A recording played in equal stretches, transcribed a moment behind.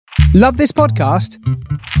Love this podcast?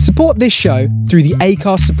 Support this show through the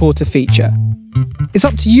Acast supporter feature. It's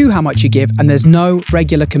up to you how much you give, and there's no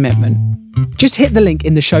regular commitment. Just hit the link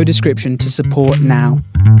in the show description to support now.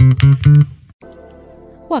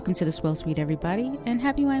 Welcome to the Swell Suite, everybody, and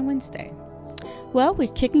happy Wine Wednesday. Well, we're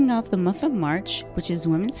kicking off the month of March, which is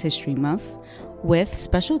Women's History Month, with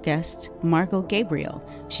special guest Margo Gabriel.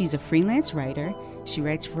 She's a freelance writer. She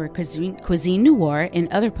writes for Cuisine Noir and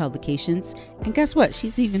other publications. And guess what?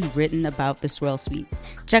 She's even written about the Swell Suite.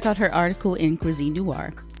 Check out her article in Cuisine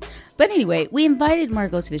Noir. But anyway, we invited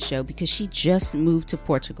Margo to the show because she just moved to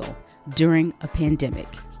Portugal during a pandemic.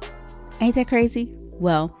 Ain't that crazy?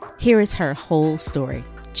 Well, here is her whole story.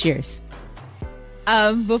 Cheers.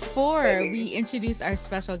 Before we introduce our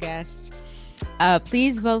special guest,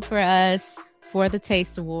 please vote for us for the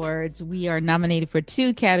Taste Awards. We are nominated for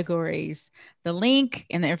 2 categories. The link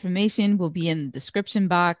and the information will be in the description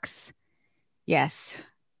box. Yes.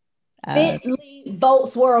 Bentley, vote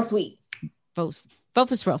Swirl Suite. Vote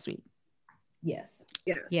for Swirl Suite. Yes.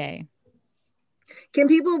 Yes. Yay. Can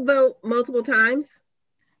people vote multiple times?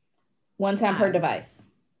 One time per device.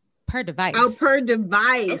 Per device. Oh, per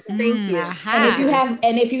device. Thank you.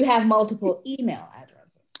 And if you have multiple email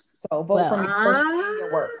addresses. So vote from your personal and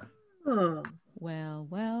your work. Oh. Well.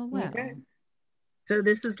 Okay. So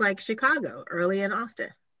this is like Chicago, early and often.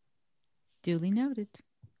 Duly noted.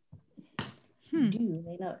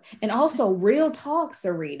 Duly noted. And also, real talk,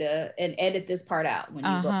 Sarita, and edit this part out when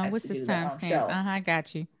you go back what's to this do that timestamp? show. I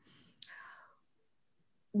got you.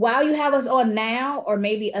 While you have us on now, or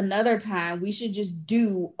maybe another time, we should just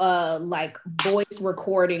do like voice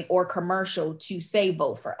recording or commercial to say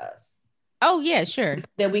vote for us. Oh yeah, sure.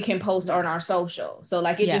 That we can post on our social. So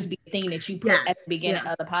like it just be a thing that you put at the beginning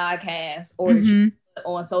of the podcast, or that you put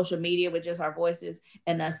on social media with just our voices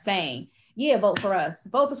and us saying, yeah, vote for us.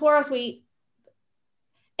 Vote for Swirl Suite.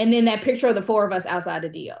 And then that picture of the 4 of us outside the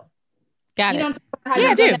DO. Got it. Yeah,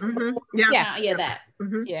 I do. That.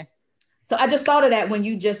 Mm-hmm. Yeah. So I just thought of that when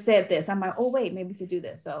you just said this. I'm like, oh wait, maybe we could do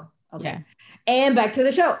this. So okay. Yeah. And back to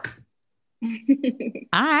the show.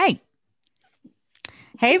 All right.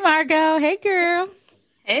 Hey Margo. Hey girl.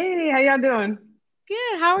 Hey, how y'all doing?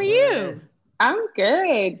 Good. How are you? I'm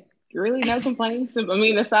good. Really no complaints. I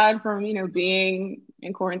mean, aside from, being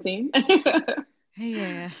in quarantine.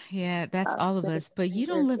 Yeah, that's all of us. But you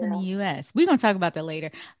don't live in the US. We're going to talk about that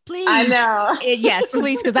later. Please. I know. Yes,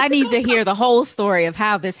 please, because I need to hear the whole story of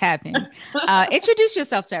how this happened. Introduce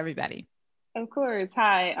yourself to everybody. Of course.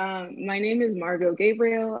 Hi, my name is Margo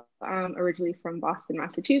Gabriel. I'm originally from Boston,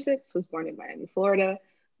 Massachusetts. Was born in Miami, Florida.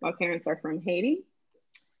 My parents are from Haiti.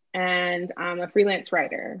 And I'm a freelance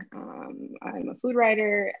writer. I'm a food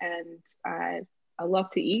writer, and I love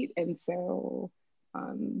to eat. And so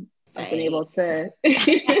I've been able to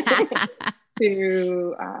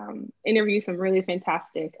interview some really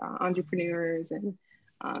fantastic entrepreneurs and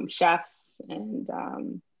chefs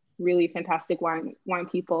and really fantastic wine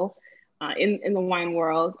people in the wine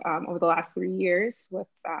world over the last 3 years with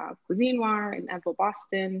Cuisine Noir in Enfield,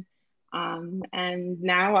 Boston. And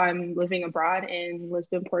now I'm living abroad in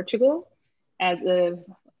Lisbon, Portugal. As of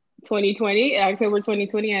October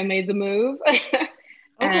 2020, I made the move.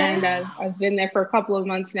 And I've been there for a couple of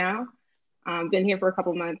months now. Been here for a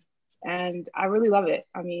couple of months, and I really love it.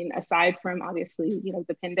 I mean, aside from obviously,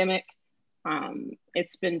 the pandemic,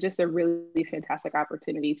 it's been just a really fantastic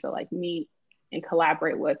opportunity to like meet and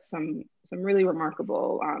collaborate with some really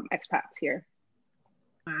remarkable expats here.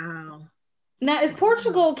 Wow. Now, is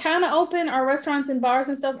Portugal kind of open? Are restaurants and bars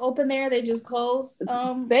and stuff open there? They just closed?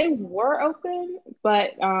 They were open,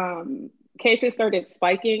 but cases started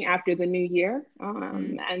spiking after the new year.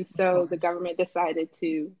 And so the government decided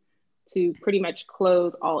to pretty much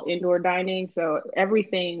close all indoor dining. So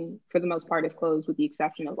everything for the most part is closed with the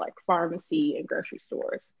exception of like pharmacy and grocery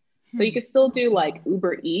stores. So you could still do like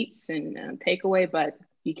Uber Eats and takeaway, but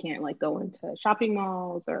you can't like go into shopping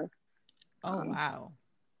malls or. Wow.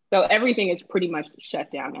 So everything is pretty much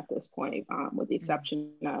shut down at this point, with the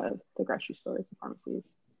exception of the grocery stores and pharmacies.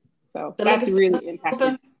 So that's really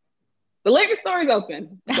impacted. The liquor store is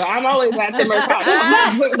open, so I'm always at the Mercado.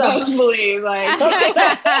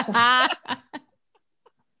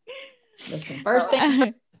 Listen, first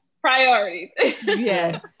things priorities.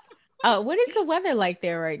 Yes. What is the weather like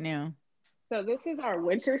there right now? So this is our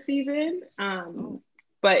winter season,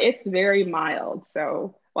 but it's very mild.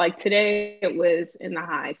 So like today, it was in the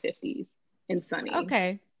high 50s and sunny.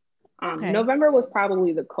 Okay. November was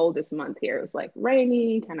probably the coldest month here. It was like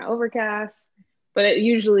rainy, kind of overcast, but it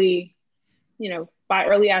usually, by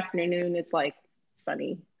early afternoon, it's like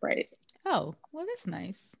sunny, right? Oh, well, that's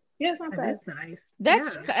nice. Yeah, it's not bad. That's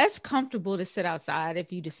nice. That's comfortable to sit outside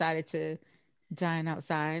if you decided to dine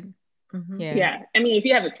outside. Yeah. I mean, if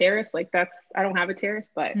you have a terrace, like I don't have a terrace,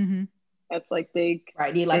 but that's like big.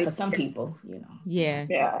 Right. Like for some people, you know. Yeah.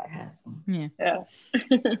 Has one. Yeah.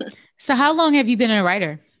 So how long have you been a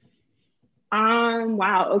writer?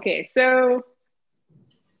 Wow. Okay. So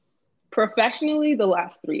professionally, the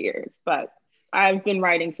last 3 years, but I've been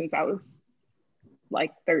writing since I was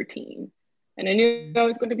like 13. And I knew I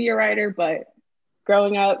was going to be a writer, but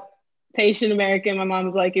growing up, Haitian American, my mom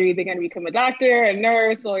was like, you're either going to become a doctor, a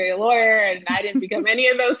nurse, or a lawyer. And I didn't become any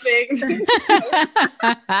of those things. So when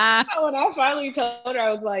I finally told her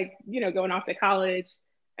I was like, going off to college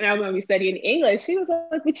and I was going to be studying English, she was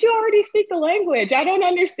like, but you already speak the language. I don't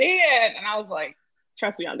understand. And I was like,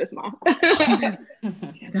 trust me on this, Mom.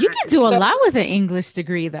 You can do a lot with an English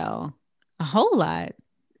degree, though. A whole lot.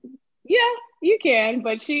 Yeah, you can.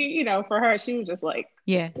 But she, for her, she was just like,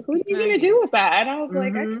 yeah, who are you going to do with that? And I was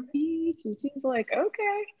like, I can teach. And she's like,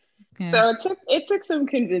 okay. Yeah. So it took some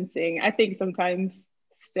convincing. I think sometimes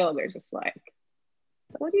still they're just like,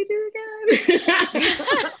 what do you do again?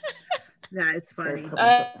 That is funny.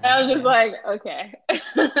 I was just like, okay.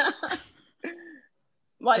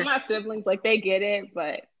 Like my siblings, like they get it,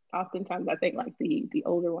 but oftentimes I think like the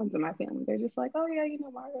older ones in my family, they're just like, oh yeah,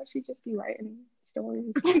 Margo, she just be writing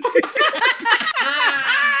stories.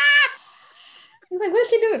 He's like, what does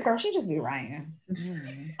she do, girl? She just be writing.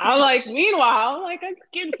 I'm like, meanwhile, like I'm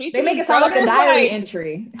getting featured. They make it sound like a diary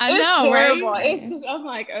entry. I know, terrible. Right? It's just, I'm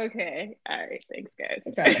like, okay, all right, thanks, guys.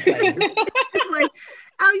 It's like,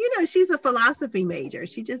 oh, she's a philosophy major.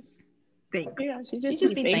 She just thinks. Yeah, she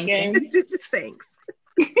just be thinking. She just thinks.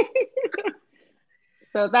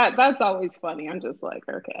 So that's always funny. I'm just like,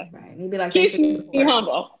 okay, right? You'd be like, keep me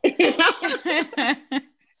humble.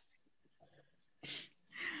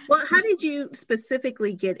 Well, how did you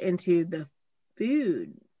specifically get into the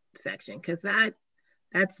food section? Because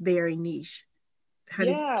that's very niche.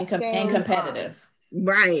 And competitive.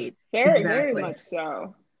 Right. Very much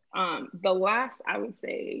so. I would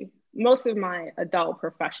say, most of my adult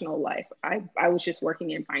professional life, I was just working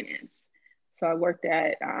in finance. So I worked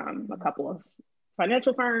at a couple of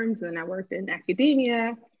financial firms, and I worked in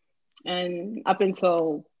academia, and up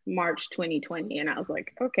until March 2020. And I was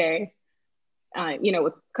like, okay,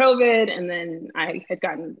 with COVID, and then I had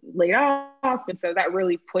gotten laid off. And so that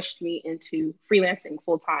really pushed me into freelancing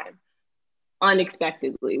full time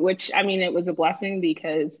unexpectedly, which, I mean, it was a blessing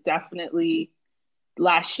because definitely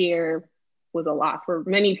last year was a lot for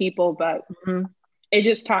many people, but it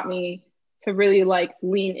just taught me to really like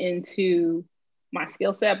lean into my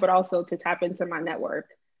skill set, but also to tap into my network.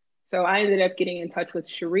 So I ended up getting in touch with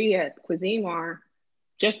Cherie at Cuisine Noir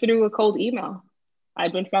just through a cold email.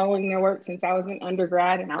 I'd been following their work since I was in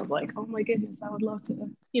undergrad, and I was like, oh my goodness, I would love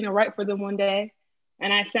to, write for them one day.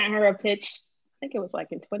 And I sent her a pitch, I think it was like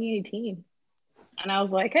in 2018. And I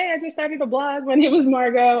was like, hey, I just started a blog. My name is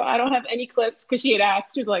Margo. I don't have any clips, because she had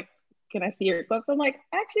asked. She was like, can I see your clips? I'm like,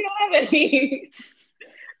 I actually don't have any.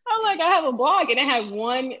 I'm like, I have a blog, and I have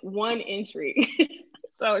one entry.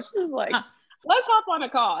 So she was like, let's hop on a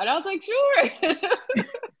call. And I was like, sure.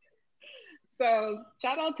 So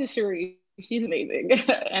shout out to Cherie. She's amazing.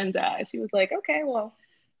 And she was like, okay, well,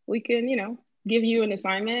 we can, give you an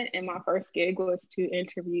assignment. And my first gig was to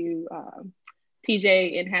interview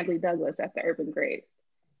TJ and Hadley Douglas at the Urban Grade.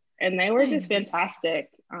 And they were just fantastic.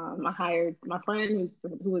 I hired my friend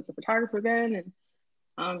who was a photographer then.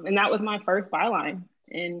 And that was my first byline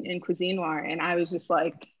in Cuisine Noir. And I was just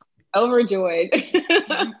like overjoyed.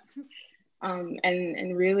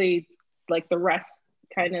 And really, like, the rest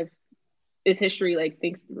kind of is history. Like,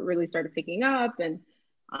 things really started picking up, and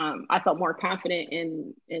I felt more confident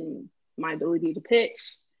in my ability to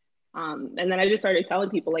pitch. And then I just started telling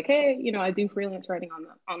people like, hey, I do freelance writing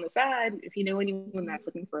on the side. If you know anyone that's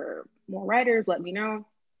looking for more writers, let me know.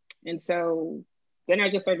 And so then I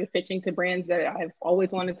just started pitching to brands that I've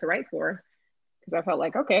always wanted to write for, because I felt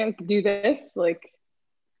like, okay, I could do this. Like,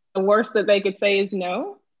 the worst that they could say is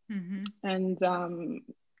no. And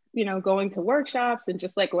going to workshops and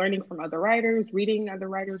just like learning from other writers, reading other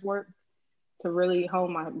writers' work to really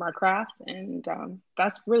hone my craft. And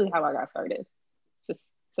that's really how I got started. Just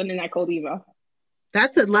sending that cold email.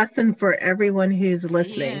 That's a lesson for everyone who's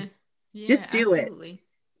listening. Yeah, just do absolutely. it.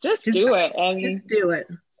 Just do it. And just do it.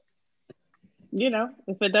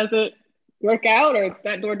 If it doesn't work out, or if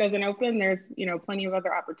that door doesn't open, there's, plenty of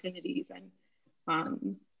other opportunities.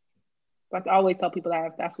 And but I always tell people that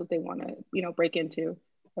if that's what they want to, break into,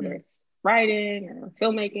 whether it's writing or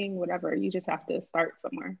filmmaking, whatever, you just have to start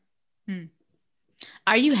somewhere.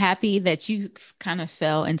 Are you happy that you kind of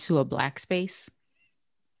fell into a Black space?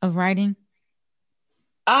 of writing?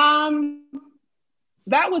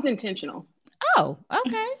 That was intentional. Oh,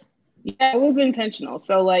 okay. Yeah, it was intentional.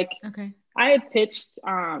 So like, okay, I had pitched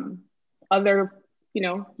other,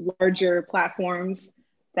 larger platforms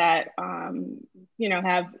that,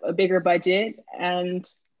 have a bigger budget, and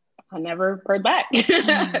I never heard back.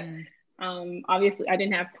 Obviously, I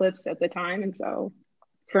didn't have clips at the time, and so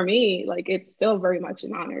for me, like, it's still very much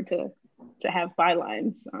an honor to have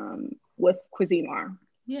bylines with Cuisinoir.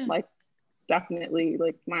 Yeah. Like, definitely,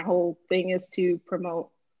 like, my whole thing is to promote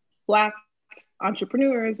Black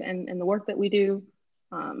entrepreneurs and the work that we do,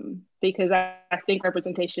 because I think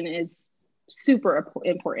representation is super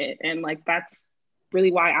important, and like, that's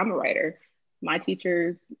really why I'm a writer. My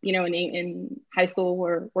teachers, in high school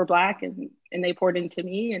were Black, and they poured into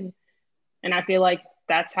me, and I feel like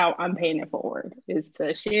that's how I'm paying it forward, is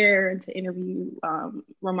to share and to interview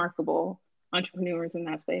remarkable entrepreneurs in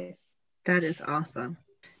that space. That is awesome.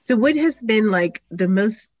 So what has been like the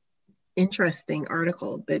most interesting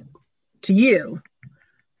article that to you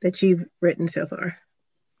that you've written so far?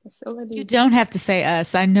 You don't have to say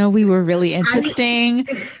us. I know we were really interesting.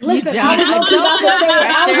 Listen, I was about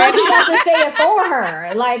to say it for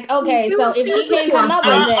her. Like, okay, so if she can't come up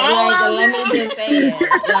with it, like, let me just say it.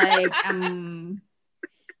 Like,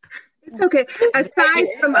 it's okay. Aside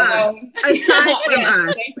from us.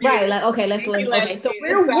 Right. Like, okay, let's okay. So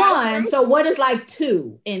we're one. So what is like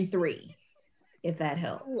 2 and 3? If that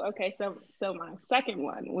helps. Ooh, okay, so my second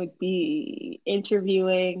one would be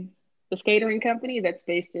interviewing this catering company that's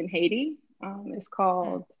based in Haiti. It's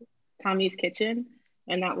called Tommy's Kitchen,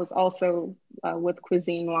 and that was also with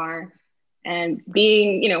Cuisinoir. And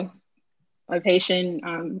being, of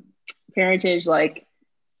Haitian parentage, like,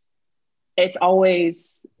 it's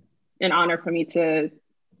always an honor for me to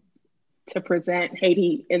present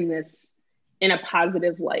Haiti in a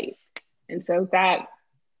positive light, and so that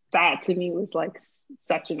to me was like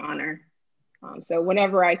such an honor. So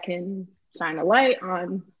whenever I can shine a light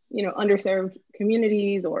on, underserved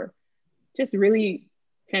communities, or just really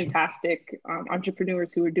fantastic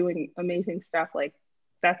entrepreneurs who are doing amazing stuff, like,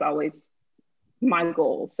 that's always my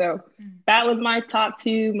goal. So that was my top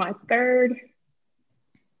 2. My third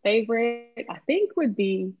favorite, I think, would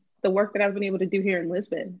be the work that I've been able to do here in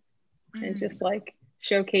Lisbon, and just like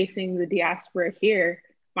showcasing the diaspora here.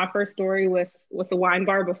 My first story was with the wine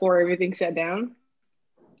bar before everything shut down.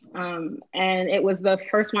 And it was the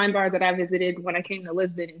first wine bar that I visited when I came to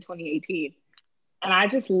Lisbon in 2018. And I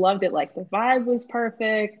just loved it. Like, the vibe was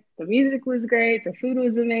perfect. The music was great. The food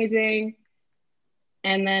was amazing.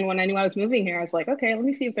 And then when I knew I was moving here, I was like, okay, let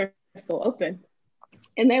me see if they're still open.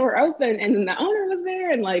 And they were open. And then the owner was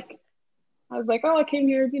there. And like, I was like, oh, I came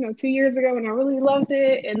here, 2 years ago, and I really loved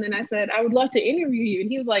it. And then I said, I would love to interview you. And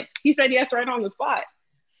he was like, he said yes right on the spot.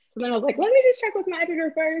 So then I was like, let me just check with my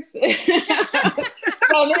editor first. So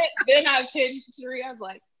then I pitched Cherie. I was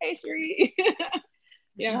like, hey, Cherie,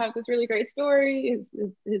 I have this really great story.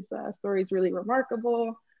 His story is really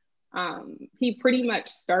remarkable. He pretty much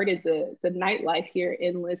started the nightlife here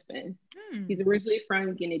in Lisbon. He's originally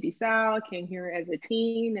from Guinea-Bissau, came here as a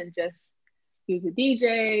teen, and he was a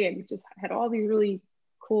DJ and just had all these really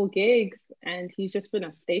cool gigs. And he's just been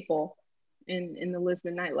a staple in the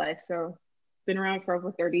Lisbon nightlife. So been around for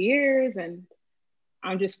over 30 years, and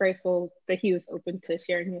I'm just grateful that he was open to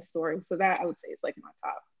sharing his story. So that, I would say, is like my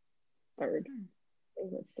top 3rd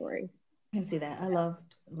favorite story. I can see that. I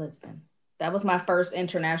loved Lisbon. That was my first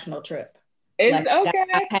international trip. It's okay. Got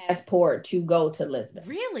my passport to go to Lisbon.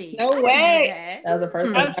 Really? No way. That was the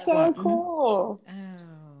first. That's so cool.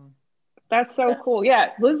 Oh, that's so cool.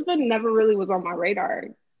 Yeah, Lisbon never really was on my radar.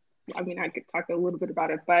 I mean, I could talk a little bit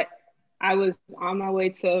about it, but I was on my way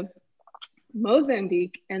to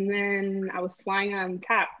Mozambique, and then I was flying on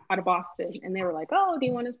TAP out of Boston, and they were like, oh, do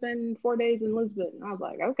you want to spend 4 days in Lisbon? And I was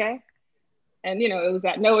like, okay. And it was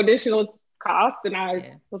at no additional cost, and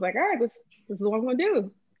I was like, all right, this is what I'm gonna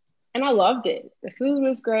do. And I loved it. The food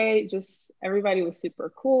was great, just everybody was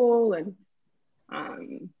super cool, and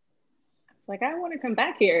it's like, I want to come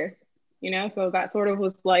back here, so that sort of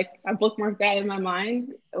was like, I bookmarked that in my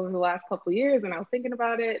mind over the last couple of years, and I was thinking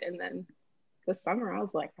about it. And then this summer I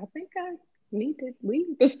was like, I think I need to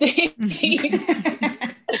leave the state. I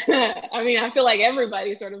mean, I feel like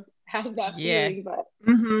everybody sort of has that feeling, but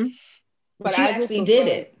but you actually did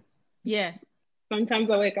it. Yeah.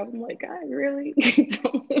 Sometimes I wake up, I'm like, I really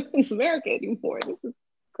don't live in America anymore. This is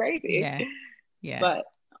crazy. Yeah. But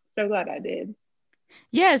so glad I did.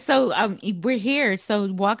 Yeah. So we're here.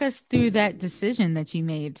 So walk us through that decision that you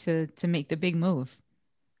made to make the big move.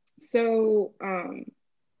 So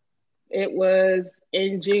it was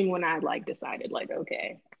in June when I decided,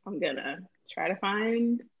 okay, I'm gonna try to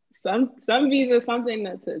find some visa, something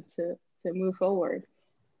to move forward.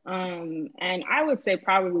 And I would say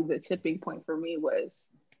probably the tipping point for me was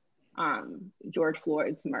George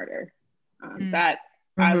Floyd's murder. That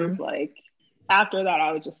I was like, after that,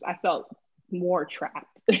 I felt more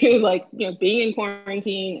trapped. It was like, being in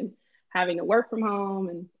quarantine and having to work from home.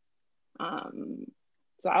 And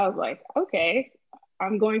so I was like, okay,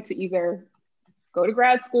 I'm going to either go to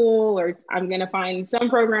grad school or I'm going to find some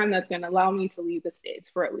program that's going to allow me to leave the States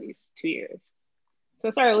for at least 2 years. So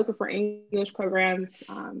I started looking for English programs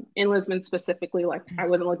in Lisbon specifically. Like, I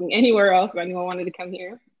wasn't looking anywhere else, but I knew I wanted to come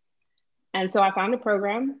here. And so I found a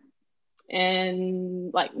program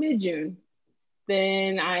in like mid-June.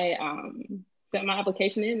 Then I sent my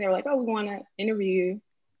application in. They were like, oh, we want to interview you.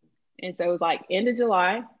 And so it was like end of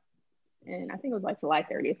July. And I think it was like July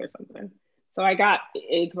 30th or something. So I got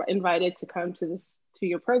invited to come to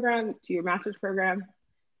your program, to your master's program.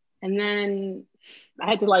 And then I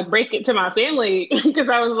had to like break it to my family because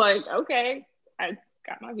I was like, okay, I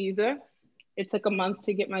got my visa. It took a month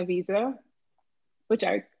to get my visa, which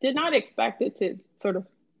I did not expect it to sort of,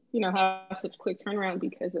 have such quick turnaround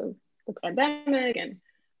because of the pandemic and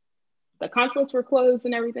the consulates were closed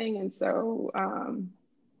and everything. And so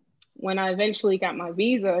when I eventually got my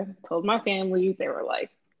visa, told my family, they were like,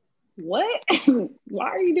 what? Why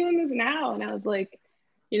are you doing this now? And I was like,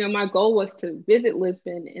 my goal was to visit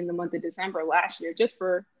Lisbon in the month of December last year, just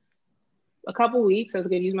for a couple weeks. I was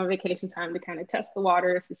going to use my vacation time to kind of test the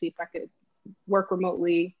waters to see if I could work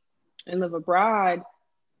remotely and live abroad.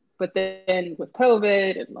 But then with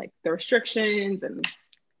COVID and like the restrictions, and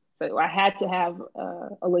so I had to have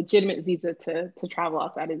a legitimate visa to travel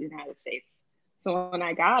outside of the United States. So when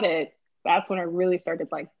I got it, that's when I really started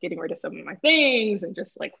like getting rid of some of my things and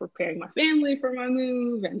just like preparing my family for my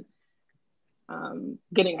move and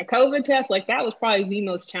getting a COVID test. Like, that was probably the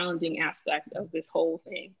most challenging aspect of this whole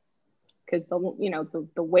thing, because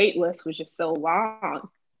the wait list was just so long.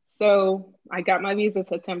 So I got my visa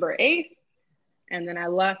September 8th, and then I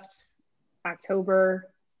left October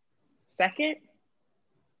 2nd,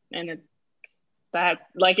 and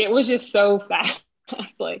it was just so fast.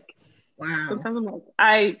 Like, wow. Sometimes I'm like,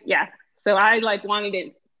 so I like wanted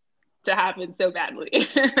it to happen so badly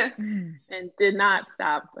and did not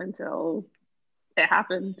stop until it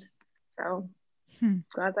happened. So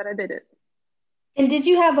glad that I did it. And did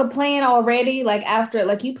you have a plan already? Like, after,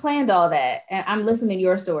 like, you planned all that, and I'm listening to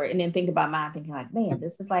your story and then think about mine, thinking like, man,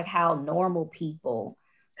 this is like how normal people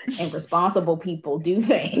and responsible people do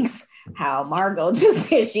things. How Margo just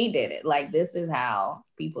said she did it. Like, this is how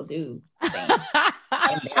people do things.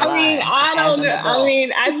 I don't know. I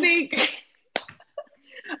mean,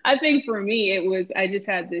 I think for me, I just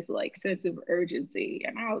had this like sense of urgency,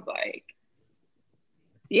 and I was like,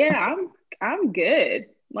 yeah, I'm good.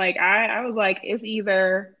 Like, I was like, it's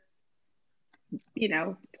either,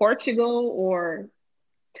 Portugal or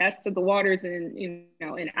test of the waters in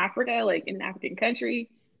Africa, like in an African country,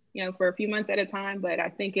 for a few months at a time. But I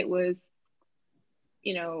think it was,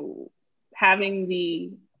 having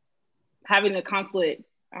the consulate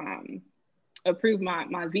approve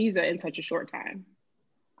my visa in such a short time.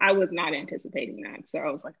 I was not anticipating that. So I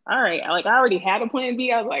was like, all right, I already had a plan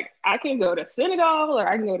B. I was like, I can go to Senegal or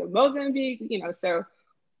I can go to Mozambique, so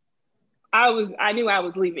I knew I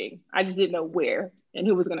was leaving. I just didn't know where and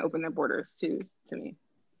who was going to open their borders to me.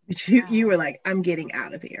 You were like, I'm getting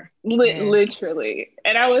out of here. Literally.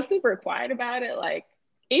 And I was super quiet about it. Like,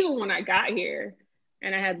 even when I got here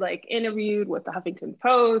and I had like interviewed with the Huffington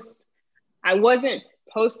Post, I wasn't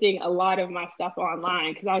posting a lot of my stuff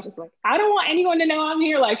online because I was just like, I don't want anyone to know I'm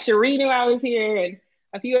here. Like, Cherie knew I was here and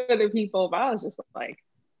a few other people, but I was just like,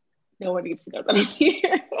 no one needs to know that I'm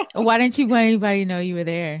here. Why didn't you want anybody to know you were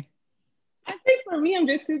there? I think for me, I'm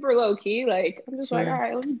just super low key. Like, I'm just Sure. like, all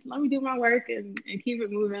right, let me do my work and keep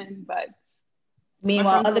it moving. But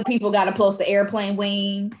meanwhile, other people got to post the airplane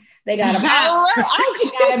wing. They got to be.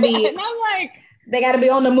 And I'm like, they got to be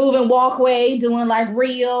on the moving walkway doing like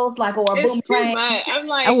reels, like, or a boomerang. I'm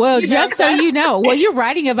like, well, just so you know, well, you're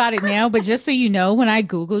writing about it now, but just so you know, when I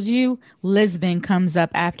Googled you, Lisbon comes up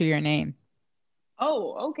after your name.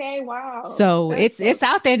 Oh, okay. Wow. So it's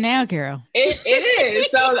out there now, girl. It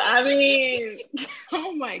is. So, I mean,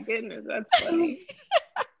 oh my goodness, that's funny.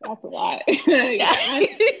 That's a lot.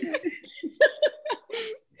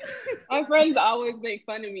 My friends always make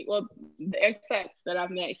fun of me. Well, the expats that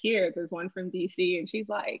I've met here, there's one from DC, and she's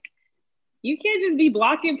like, you can't just be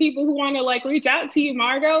blocking people who want to like reach out to you,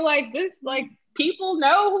 Margo. Like, this, like, people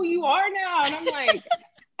know who you are now. And I'm like,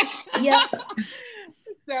 yeah.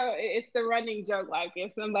 So it's the running joke. Like,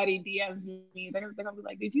 if somebody DMs me, they're gonna be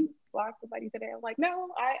like, did you block somebody today? I'm like, no,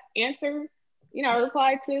 I answer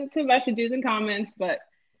reply to messages and comments, but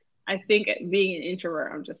I think being an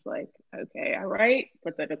introvert, I'm just like, okay, all right.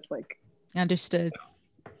 But then it's like, understood.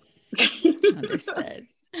 Understood.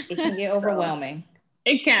 It can get overwhelming.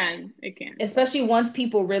 It can. Especially once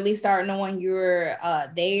people really start knowing you're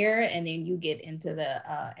there, and then you get into the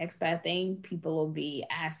expat thing, people will be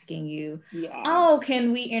asking you, oh,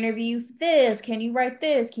 can we interview this? Can you write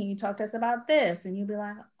this? Can you talk to us about this? And you'll be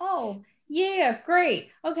like, oh, yeah, great.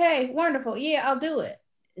 Okay, wonderful. Yeah, I'll do it.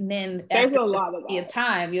 And then there's a lot of that.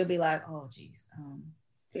 Time, you'll be like, oh, geez, I'm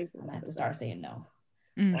going to have to start saying no,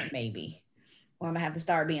 or maybe. Or I'm going to have to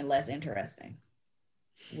start being less interesting,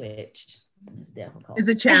 which is difficult. It's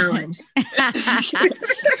a challenge.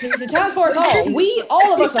 It's a challenge for us all.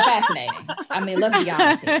 All of us are fascinating. I mean, let's be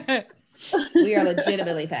honest here. We are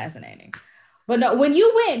legitimately fascinating. But no, when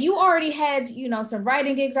you went, you already had, some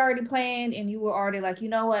writing gigs already planned, and you were already like, you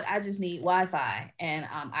know what, I just need Wi-Fi and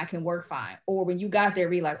I can work fine. Or when you got there,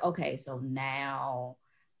 be like, okay, so now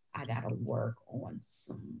I got to work on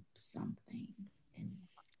something and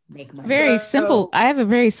make money. Very simple. I have a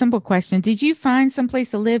very simple question. Did you find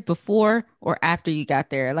someplace to live before or after you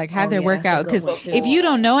got there? Like, how'd that work out? Because if you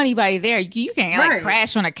don't know anybody there, you can't like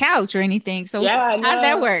crash on a couch or anything. So how'd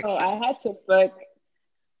that work? Oh, I had to book.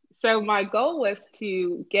 So my goal was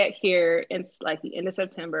to get here in like the end of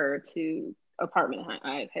September to apartment hunt.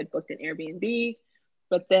 I had booked an Airbnb,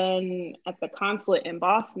 but then at the consulate in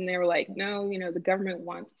Boston, they were like, no, the government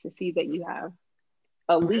wants to see that you have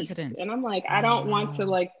a lease. Residence. And I'm like, I don't want to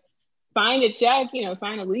like sign a check,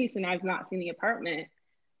 sign a lease, and I've not seen the apartment.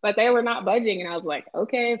 But they were not budging. And I was like,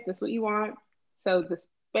 okay, if that's what you want. So the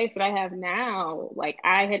space that I have now, like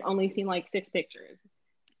I had only seen like 6 pictures.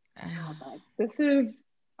 And I was like,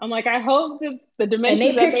 I'm like, I hope the dimensions.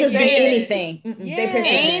 And they pictures be anything. Yeah. They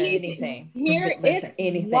pictures anything. Here,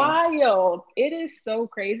 it's wild. It is so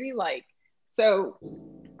crazy. Like, so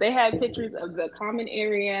they had pictures of the common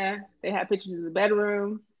area. They had pictures of the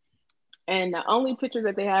bedroom. And the only picture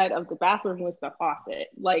that they had of the bathroom was the faucet.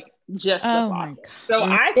 Like, just the faucet. So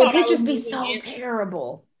I thought the pictures be so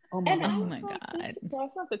terrible. Oh my God. So I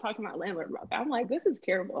started talking to my landlord about that. I'm like, this is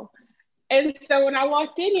terrible. And so when I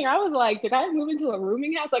walked in here, I was like, did I move into a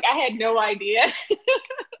rooming house? Like, I had no idea.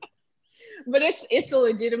 But it's a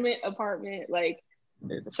legitimate apartment. Like,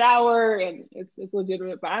 there's a shower and it's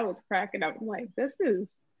legitimate. But I was cracking up. I'm like, this is,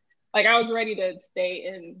 like, I was ready to stay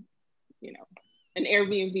in, an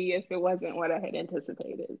Airbnb if it wasn't what I had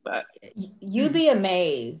anticipated. But you'd be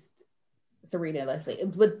amazed, Serena and Leslie,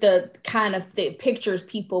 with the kind of the pictures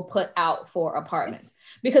people put out for apartments,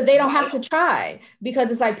 because they don't have to try,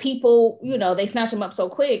 because it's like people, they snatch them up so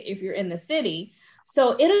quick if you're in the city.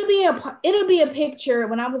 So it'll be a picture.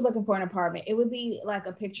 When I was looking for an apartment, it would be like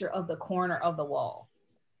a picture of the corner of the wall.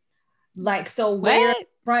 Like, so where the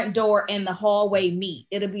front door and the hallway meet,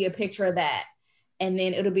 it'll be a picture of that. And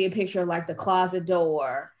then it'll be a picture of like the closet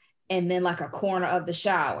door and then like a corner of the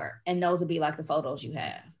shower. And those would be like the photos you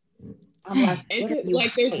have. I'm like, there's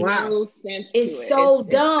no sense to it. It's so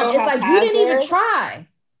dumb. It's like, you didn't even try.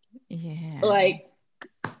 Yeah. Like,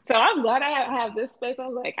 so I'm glad I have this space. I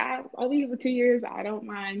was like, I'll leave for 2 years. I don't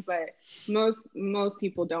mind. But most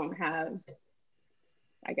people don't have,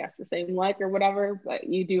 I guess, the same like or whatever. But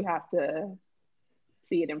you do have to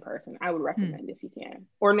see it in person. I would recommend if you can,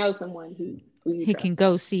 or know someone who can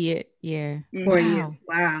go see it. Yeah. For you.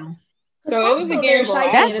 Wow. So it was a gamble.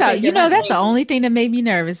 That's the only thing that made me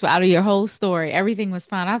nervous out of your whole story. Everything was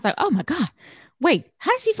fine. I was like, oh my God, wait,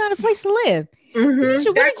 how did she find a place to live?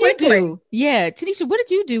 Tanisha, what did you do? Yeah, Tanisha, what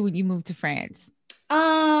did you do when you moved to France?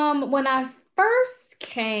 When I first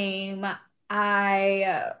came,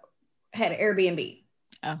 I had an Airbnb.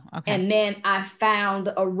 Oh, okay. And then I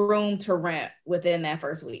found a room to rent within that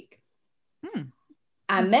first week.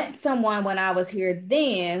 I met someone when I was here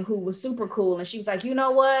then who was super cool. And she was like, you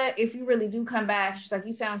know what? If you really do come back, she's like,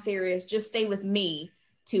 you sound serious. Just stay with me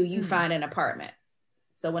till you find an apartment.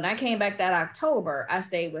 So when I came back that October, I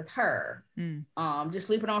stayed with her, just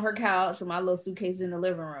sleeping on her couch with my little suitcase in the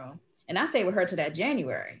living room. And I stayed with her till that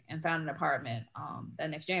January and found an apartment that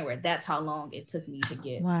next January. That's how long it took me to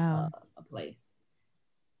get a place.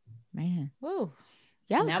 Man. Whoa.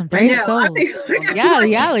 Y'all some brave souls.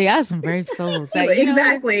 Y'all some brave souls.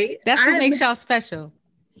 Exactly. That's what makes y'all special.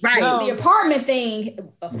 Right. The apartment thing,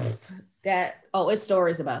 it's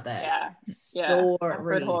stories about that. Yeah.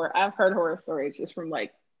 Stories. I've heard horror stories just from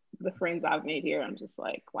like the friends I've made here. I'm just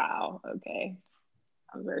like, wow, okay.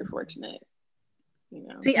 I'm very fortunate.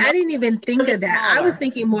 See, I didn't even think of that. I was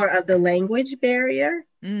thinking more of the language barrier,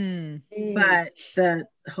 but the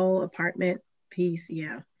whole apartment piece,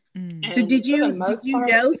 yeah. So did you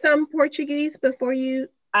know some Portuguese before you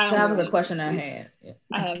That was a question I had. Yeah.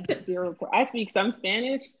 I have zero. I speak some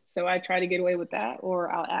Spanish, so I try to get away with that,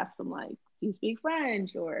 or I'll ask them like, "Do you speak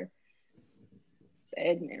French?" Or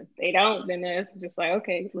and if they don't, then it's just like,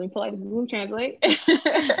 okay, let me pull out the Google Translate.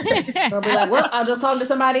 They'll be like, well, I'll just talk to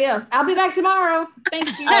somebody else. I'll be back tomorrow. Thank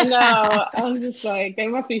you. I know. I'm just like, they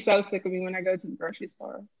must be so sick of me when I go to the grocery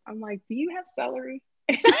store. I'm like, do you have celery?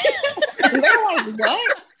 And they're like,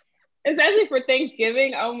 what? Especially for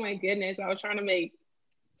Thanksgiving. Oh my goodness. I was trying to make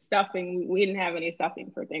stuffing. We didn't have any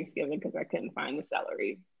stuffing for Thanksgiving because I couldn't find the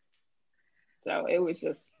celery. So it was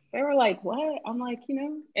just, they were like, what? I'm like,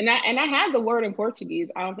 and I had the word in Portuguese.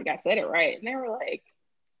 I don't think I said it right. And they were like,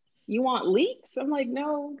 you want leeks? I'm like,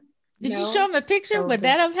 no. Did you show them a picture? Would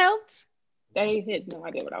that have helped? They had no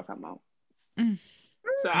idea what I was talking about.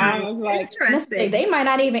 So I was like, they might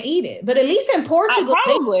not even eat it. But at least in Portugal,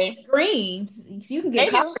 probably they greens. So you can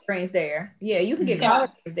get collard greens there. Yeah, you can get collard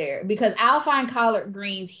greens there because I'll find collard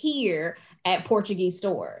greens here at Portuguese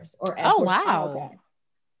stores or at wow.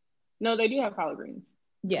 No, they do have collard greens.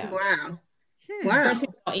 Yeah. Wow. French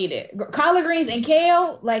people don't eat it. Collard greens and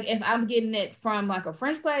kale, like if I'm getting it from like a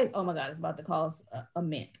French place, oh my God, it's about to cost a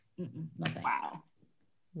mint. No thanks.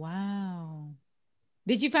 Wow.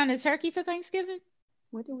 Did you find a turkey for Thanksgiving?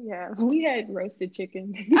 What do we have? We had roasted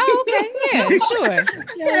chicken. Oh, okay. Yeah, sure.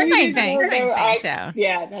 Same thing. Child.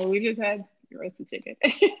 Yeah, no, we just had roasted chicken.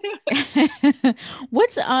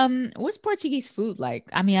 What's Portuguese food like?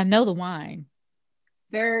 I mean, I know the wine.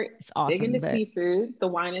 They're awesome, big into seafood. The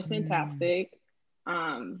wine is fantastic.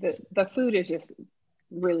 The food is just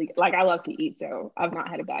really, like, I love to eat, so I've not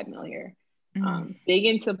had a bad meal here. Big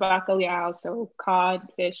into bacalhau, so cod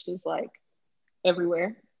fish is like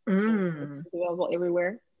everywhere. It's available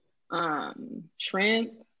everywhere.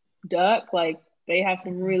 Shrimp, duck, like they have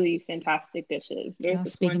some really fantastic dishes.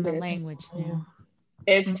 There's speaking my language. Yeah.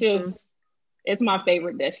 It's just, it's my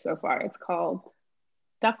favorite dish so far. It's called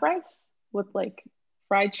duck rice with like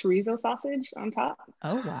fried chorizo sausage on top.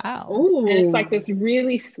 Oh wow! Ooh. And it's like this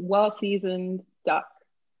really well seasoned duck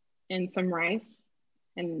and some rice,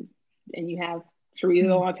 and you have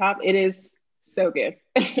chorizo on top. It is so good.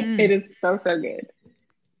 It is so good.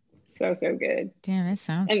 So good. Damn, it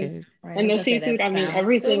sounds good. Right, and the seafood, I mean,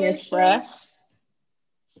 everything is fresh.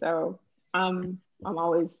 So I'm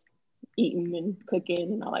always eating and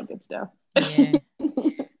cooking and all that good stuff. Yeah.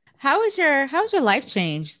 How's your life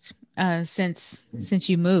changed since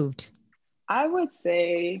you moved? I would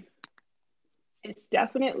say it's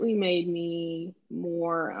definitely made me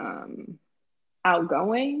more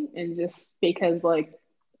outgoing, and just because like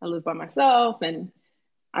I live by myself and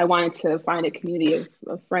I wanted to find a community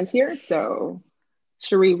of friends here. So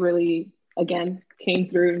Cherie really, again, came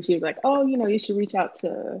through and she was like, oh, you should reach out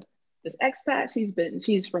to this expat.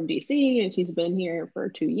 She's from DC and she's been here for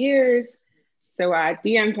 2 years. So I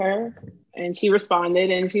DM'd her and she responded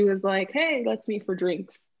and she was like, hey, let's meet for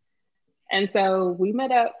drinks. And so we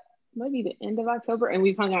met up maybe the end of October and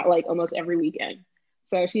we've hung out like almost every weekend.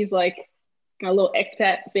 So she's like a little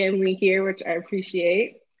expat family here, which I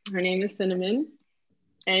appreciate. Her name is Cinnamon.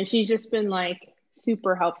 And she's just been like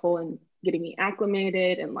super helpful in getting me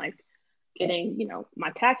acclimated and like getting,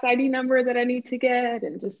 my tax ID number that I need to get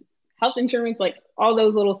and just health insurance, like all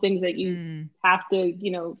those little things that you have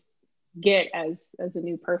to, get as a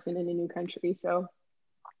new person in a new country. So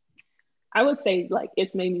I would say like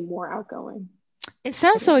it's made me more outgoing. It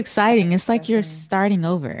sounds so exciting. It's like you're starting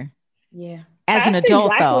over. Yeah. As an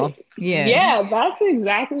adult though. Yeah. Yeah, that's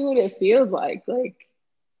exactly what it feels like. Like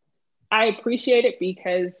I appreciate it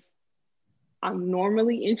because I'm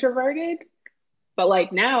normally introverted, but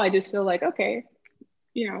like now I just feel like, okay,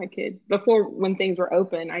 I could, before when things were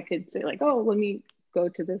open, I could say like, oh, let me go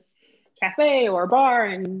to this cafe or bar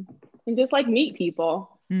and just like meet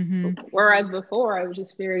people. Whereas before I was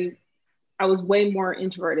just I was way more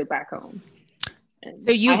introverted back home. And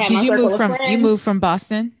so you moved from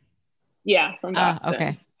Boston? Yeah, from Boston.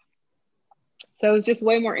 Okay. So it was just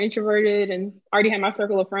way more introverted and already had my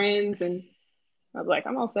circle of friends. And I was like,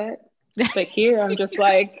 I'm all set. But here I'm just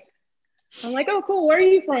like, oh, cool. Where are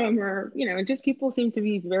you from? Or, just people seem to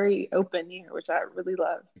be very open here, which I really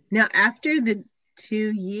love. Now, after the 2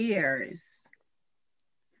 years,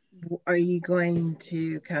 are you going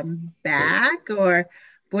to come back or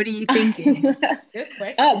what are you thinking? Good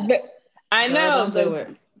question. I know. Don't do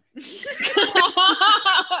it.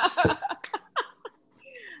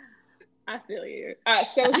 I feel you.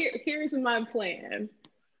 So here's my plan.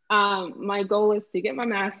 My goal is to get my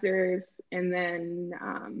master's and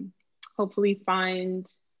then hopefully find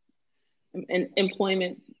an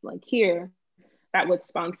employment like here that would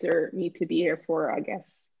sponsor me to be here for, I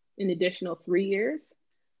guess, an additional 3 years.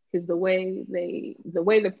 because the way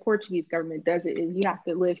the Portuguese government does it is you have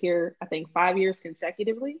to live here, I think, 5 years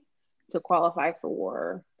consecutively to qualify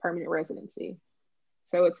for permanent residency.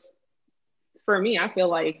 So it's, for me, I feel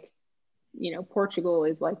like, Portugal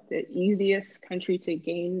is like the easiest country to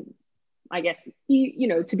gain, I guess,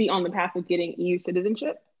 to be on the path of getting EU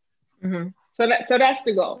citizenship. Mm-hmm. So that's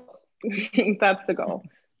the goal. That's the goal.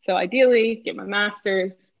 So ideally, get my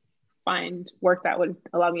master's, find work that would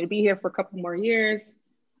allow me to be here for a couple more years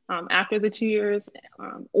after the 2 years,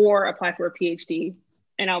 or apply for a PhD,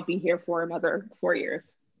 and I'll be here for another 4 years.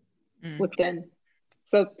 Within.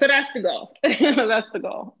 So that's the goal. That's the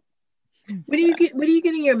goal. What are you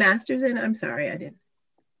getting your master's in? I'm sorry, I didn't.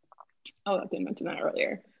 Oh, I didn't mention that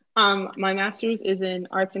earlier. My master's is in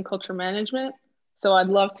arts and culture management. So I'd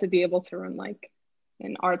love to be able to run like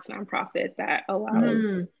an arts nonprofit that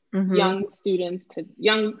allows young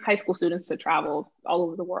high school students to travel all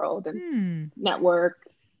over the world and network.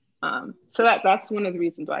 So that's one of the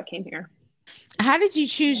reasons why I came here. How did you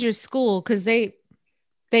choose your school? Because do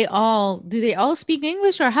they all speak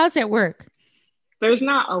English, or how's that work? There's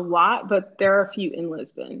not a lot, but there are a few in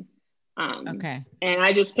Lisbon. Okay. And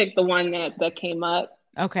I just picked the one that came up.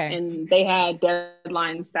 Okay. And they had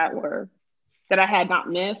deadlines that I had not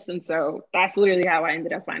missed. And so that's literally how I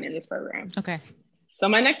ended up finding this program. Okay. So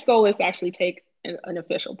my next goal is to actually take an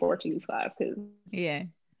official Portuguese class, because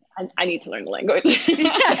I need to learn the language.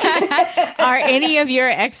 Are any of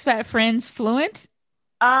your expat friends fluent?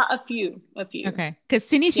 A few. Okay. Because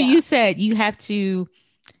Tanisha, you said you have to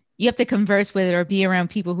converse with or be around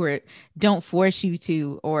people who don't force you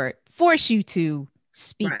to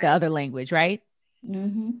speak the other language, right?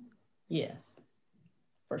 Mm-hmm. Yes,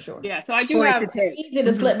 for sure. Yeah. So I do have easy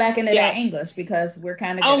to slip back into that English because we're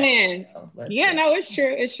kind of. Oh man. No, it's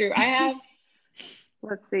true. It's true. I have.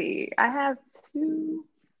 Let's see. I have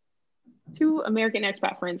two American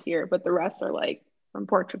expat friends here, but the rest are like from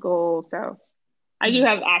Portugal. So I do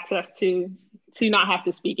have access to not have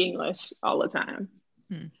to speak English all the time.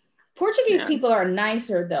 Portuguese people are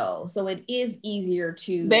nicer though, so it is easier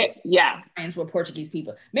to friends with Portuguese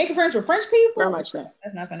people. Making friends with French people, very much so.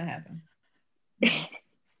 That's not going to happen.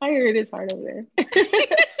 I hear it is hard over there.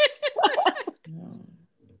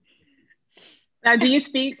 Now, do you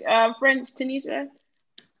speak French, Tanisha?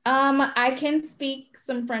 I can speak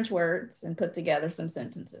some French words and put together some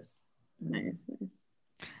sentences. Nice.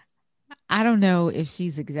 I don't know if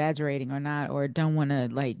she's exaggerating or not, or don't want to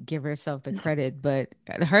like give herself the credit, but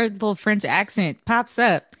her little French accent pops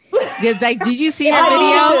up. Like, did you see her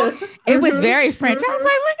video? It was very French. I was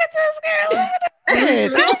like, look at this girl. Look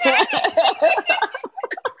at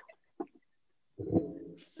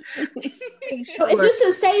this. So it's just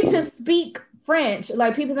to say to speak French,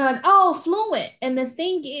 like people are like, oh, fluent. And the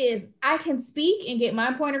thing is, I can speak and get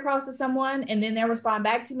my point across to someone, and then they'll respond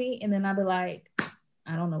back to me, and then I'll be like,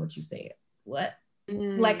 I don't know what you said. What?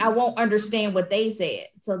 Like I won't understand what they said.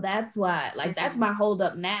 So that's why, like, that's my hold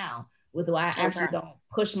up now with why I actually don't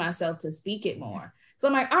push myself to speak it more. So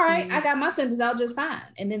I'm like, all right, I got my sentence out just fine.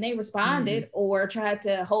 And then they responded or tried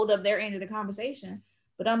to hold up their end of the conversation.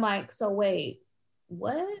 But I'm like, so wait,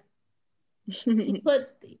 what?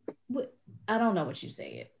 I don't know what you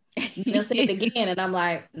said. They'll say it again, and I'm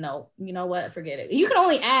like, no, you know what? Forget it. You can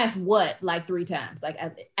only ask what like 3 times. Like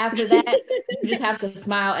after that, you just have to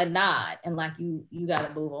smile and nod, and like you got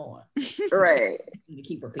to move on. Right. You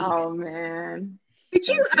keep repeating. Oh man. But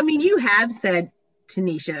you have said,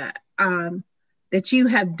 Tanisha, that you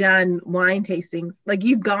have done wine tastings. Like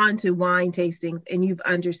you've gone to wine tastings and you've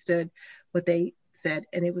understood what they said,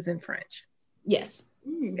 and it was in French. Yes.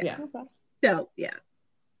 Yeah. So yeah.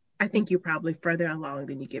 I think you're probably further along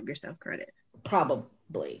than you give yourself credit.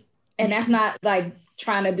 Probably. And that's not like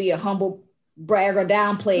trying to be a humble brag or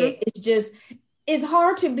downplay it. It's just, it's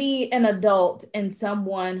hard to be an adult and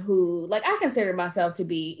someone who, like, I consider myself to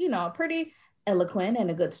be, pretty eloquent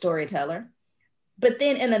and a good storyteller. But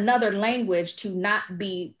then in another language, to not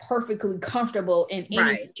be perfectly comfortable in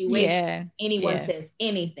any situation, anyone says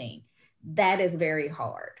anything, that is very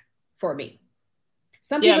hard for me.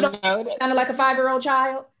 Some people don't sound like a 5-year-old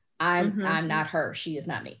child. I'm not her. She is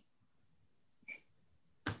not me.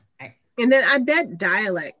 And then I bet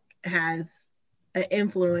dialect has an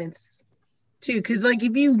influence too. Because like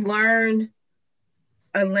if you learn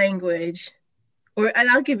a language, and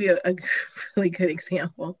I'll give you a really good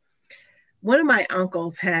example. One of my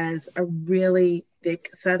uncles has a really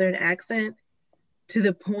thick Southern accent to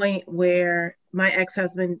the point where my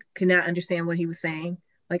ex-husband could not understand what he was saying.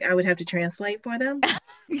 Like I would have to translate for them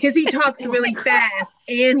because he talks really fast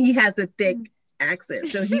and he has a thick accent.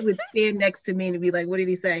 So he would stand next to me and be like, what did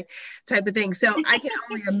he say? Type of thing. So I can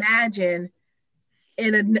only imagine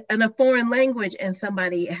in a foreign language and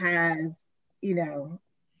somebody has,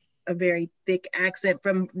 a very thick accent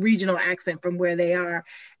regional accent from where they are,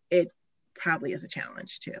 it probably is a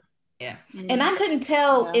challenge too. Yeah. And I couldn't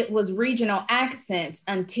tell it was regional accents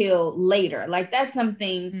until later. Like that's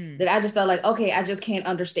something that I just felt like, okay, I just can't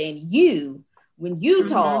understand you when you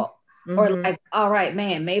talk. Or like, all right,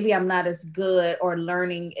 man, maybe I'm not as good or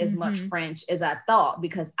learning as much French as I thought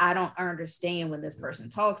because I don't understand when this person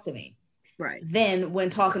talks to me. Right. Then when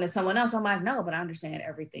talking to someone else, I'm like, no, but I understand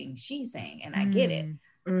everything she's saying and I get it.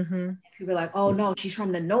 People are like, oh no, she's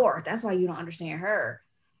from the north. That's why you don't understand her.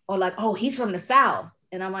 Or like, oh, he's from the south.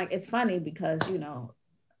 And I'm like, it's funny because,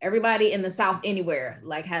 everybody in the South anywhere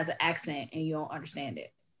like has an accent and you don't understand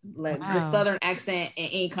it. Like the Southern accent in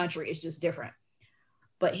any country is just different.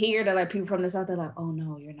 But here, they're like people from the South, they're like, oh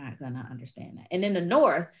no, you're not gonna understand that. And in the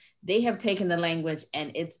North, they have taken the language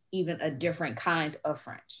and it's even a different kind of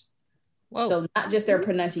French. Whoa. So not just their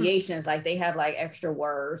pronunciations, like they have like extra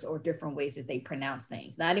words or different ways that they pronounce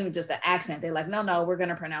things. Not even just the accent. They're like, no, we're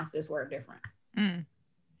gonna pronounce this word different.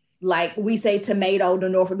 Like we say tomato, the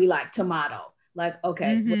North would be like tomato. Like,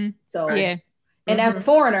 okay. So yeah. And as a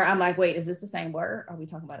foreigner, I'm like, wait, is this the same word? Are we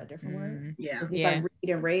talking about a different word? Yeah. Is this like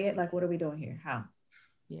read and red? Like, what are we doing here? How?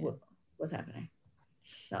 Yeah. What's happening?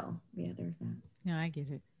 So yeah, there's that. No, I get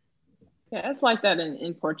it. Yeah, it's like that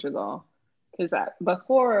in Portugal. Because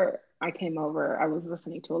before I came over, I was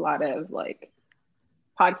listening to a lot of like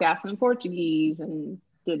podcasts in Portuguese and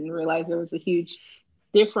didn't realize there was a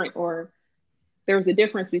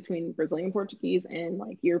difference between Brazilian Portuguese and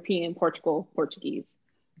like European Portuguese.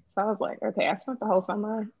 So I was like, okay, I spent the whole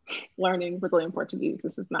summer learning Brazilian Portuguese.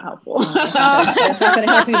 This is not helpful. That's not going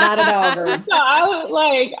to help you, not at all, girl. So I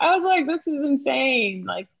was like, this is insane.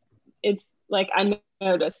 Like, it's like I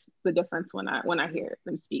notice the difference when I hear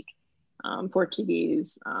them speak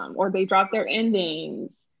Portuguese, or they drop their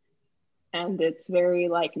endings, and it's very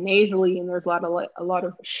like nasally, and there's a lot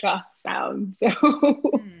of sh sounds.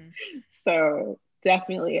 So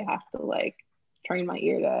definitely I have to like train my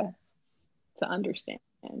ear to understand.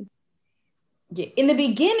 Yeah. In the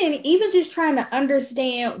beginning, even just trying to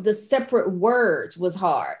understand the separate words was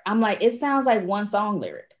hard. I'm like, it sounds like one song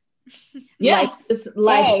lyric. Yes. Like it's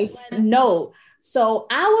like one note. So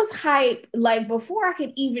I was hyped, like before I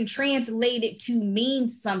could even translate it to mean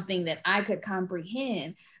something that I could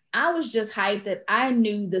comprehend. I was just hyped that I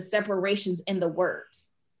knew the separations in the words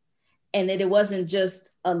and that it wasn't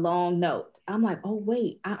just a long note. I'm like, oh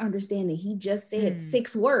wait, I understand that he just said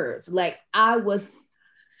 6 words. Like I was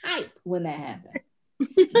hype when that happened. And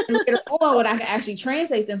later on, when I can actually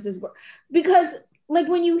translate them, because like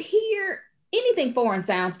when you hear anything foreign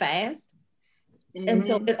sounds fast, and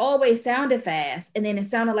so it always sounded fast, and then it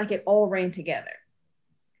sounded like it all ran together.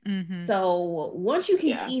 So once you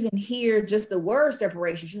can even hear just the word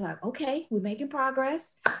separations, you're like, okay, we're making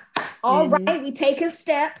progress. All right, we taking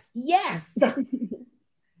steps. Yes.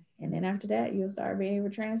 And then after that, you'll start being able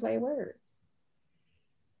to translate words.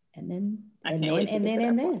 And then.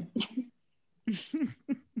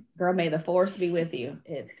 Girl, may the force be with you.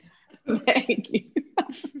 Thank you.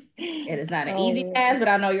 It is not an easy task, but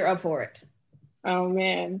I know you're up for it. Oh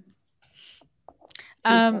man.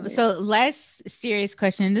 So last serious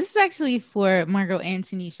question. This is actually for Margo and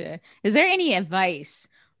Tanisha. Is there any advice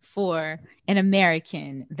for an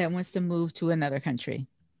American that wants to move to another country?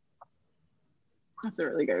 That's a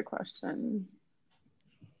really good question.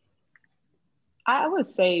 I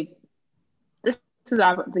would say this is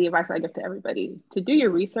the advice I give to everybody, to do your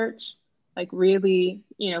research, like really,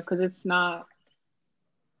 because it's not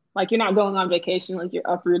like you're not going on vacation, like you're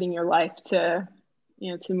uprooting your life to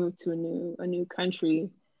move to a new country.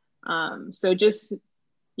 So just,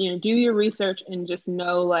 do your research and just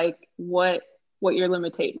know like what your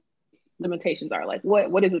limitations are. Like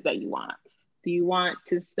what is it that you want? Do you want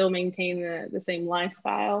to still maintain the same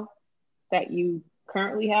lifestyle that you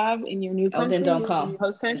currently have in your new country, then don't come. In your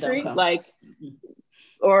host country? Like,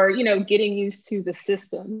 or, getting used to the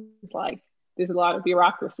systems. Like there's a lot of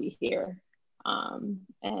bureaucracy here.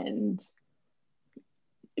 And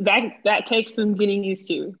that takes some getting used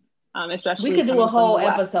to, especially we could do a whole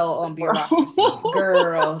episode on bureaucracy.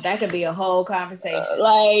 Girl, that could be a whole conversation.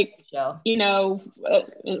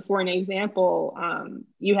 For an example,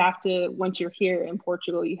 you have to, once you're here in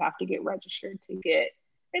Portugal, you have to get registered to get,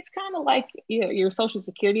 it's kind of like your social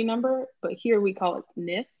security number, but here we call it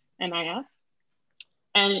NIF, NIF.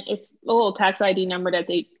 And it's a little tax ID number that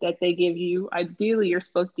they give you. Ideally, you're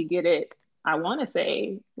supposed to get it, I want to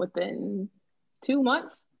say, within 2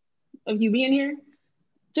 months of you being here.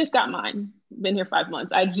 Just got mine. Been here 5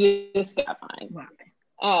 months. I just got mine.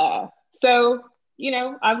 Wow. So,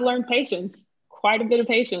 I've learned patience quite a bit of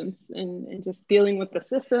patience and just dealing with the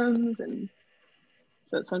systems. And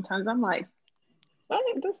so sometimes I'm like,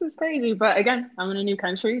 this is crazy. But again, I'm in a new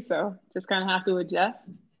country, so just kind of have to adjust.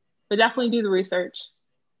 But definitely do the research.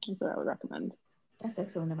 That's what I would recommend. That's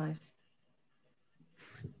excellent advice.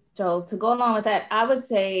 So to go along with that, I would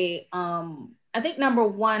say, I think number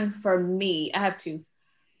one for me, I have two,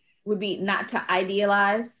 would be not to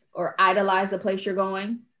idealize or idolize the place you're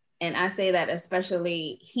going. And I say that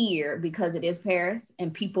especially here because it is Paris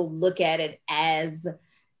and people look at it as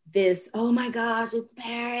this, oh my gosh, it's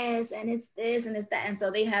Paris and it's this and it's that. And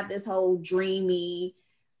so they have this whole dreamy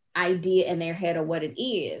idea in their head of what it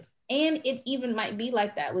is. And it even might be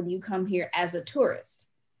like that when you come here as a tourist.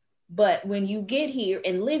 But when you get here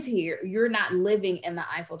and live here, you're not living in the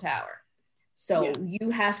Eiffel Tower. So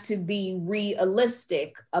you have to be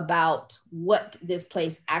realistic about what this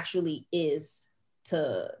place actually is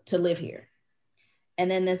to live here. And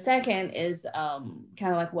then the second is kind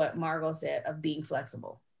of like what Margo said of being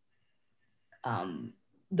flexible.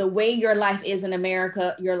 The way your life is in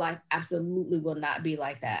America, your life absolutely will not be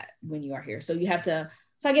like that when you are here. So you have to,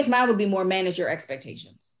 so I guess mine would be more manage your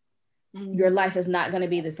expectations. Mm-hmm. Your life is not going to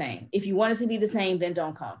be the same. If you want it to be the same, then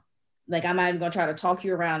don't come. Like, I'm not even going to try to talk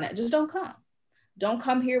you around that. Just don't come. Don't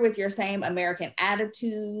come here with your same American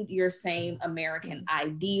attitude, your same American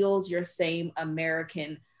ideals, your same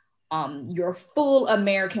American, your full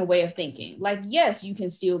American way of thinking. Like, yes, you can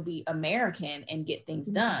still be American and get things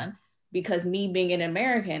done, because me being an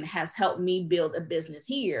American has helped me build a business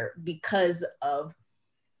here because of,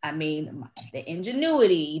 I mean, the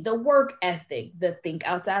ingenuity, the work ethic, the think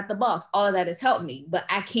outside the box, all of that has helped me. But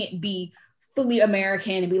I can't be fully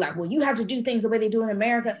American and be like, well, you have to do things the way they do in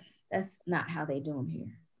America. That's not how they do them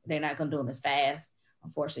here. They're not going to do them as fast.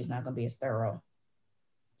 Unfortunately, it's not going to be as thorough.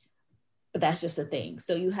 But that's just a thing.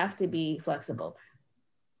 So you have to be flexible.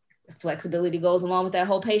 Flexibility goes along with that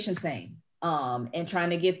whole patience thing, and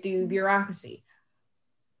trying to get through bureaucracy,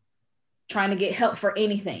 trying to get help for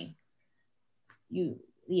anything.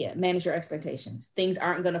 Manage your expectations. Things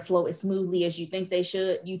aren't going to flow as smoothly as you think they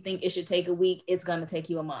should. You think it should take a week. It's going to take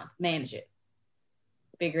you a month. Manage it.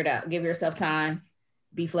 Figure it out. Give yourself time.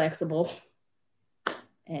 Be flexible.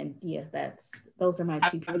 And those are my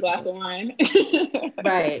two pieces. A glass of wine.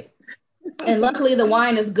 Right. And luckily the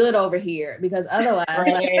wine is good over here, because otherwise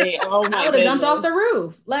I would have jumped off the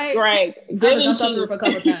roof. Like, I would have jumped off the roof a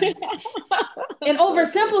couple times. And over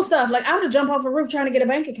simple stuff, like I would have jumped off a roof trying to get a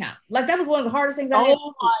bank account. Like, that was one of the hardest things I had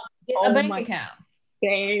to get a bank account.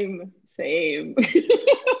 Same.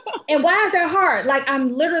 And why is that hard? Like,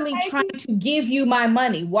 I'm literally trying to give you my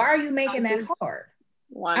money. Why are you making that hard?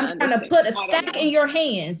 I'm trying to put a stack in your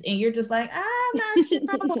hands, and you're just like, I'm not sure.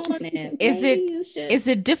 Is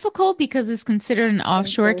it difficult because it's considered an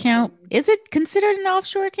offshore account? Is it considered an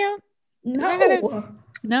offshore account?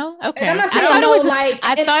 No. Okay. I'm not saying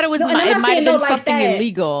I thought it was. It might have been something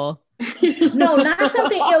illegal. No, not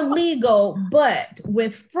something illegal. But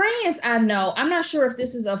with France, I know. I'm not sure if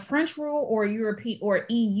this is a French rule or European or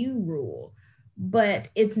EU rule, but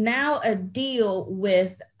it's now a deal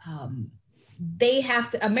with.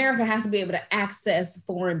 America has to be able to access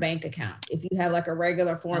foreign bank accounts if you have like a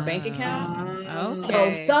regular foreign bank account. Okay.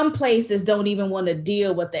 So some places don't even want to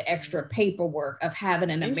deal with the extra paperwork of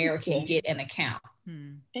having an American get an account.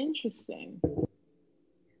 Interesting.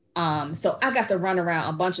 So I got to run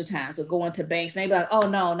around a bunch of times with going to banks, and they be like, oh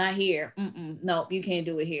no, not here. Nope, you can't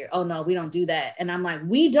do it here. Oh no, we don't do that. And I'm like,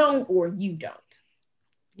 we don't, or you don't.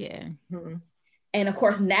 Yeah. Mm-hmm. And of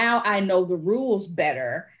course, now I know the rules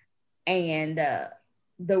better. And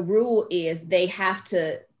the rule is they have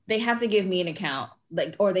to give me an account,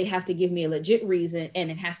 or they have to give me a legit reason, and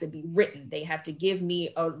it has to be written. They have to give me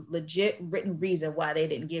a legit written reason why they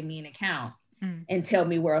didn't give me an account and tell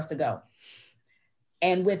me where else to go.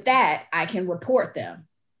 And with that, I can report them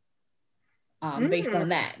based on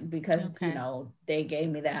that, because they gave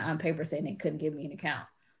me that on paper saying they couldn't give me an account.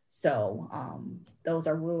 So those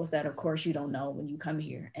are rules that, of course, you don't know when you come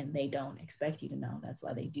here, and they don't expect you to know. That's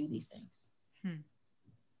why they do these things.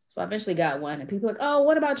 So I eventually got one, and people are like, oh,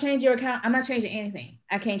 what about change your account? I'm not changing anything.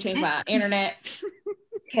 I can't change my internet.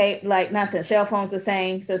 Okay, like nothing. Cell phone's the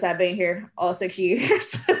same since I've been here all 6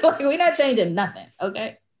 years. Like, we're not changing nothing.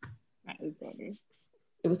 Okay.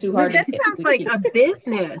 It was too hard. But that sounds like a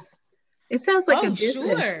business. It sounds like a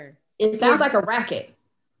business. Sure. It sounds like a racket.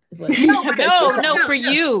 No, for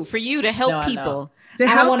you to help people.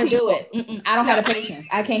 I don't want to do it. I don't have the patience.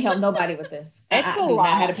 I can't help nobody with this. I do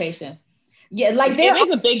not have the patience. Yeah, like there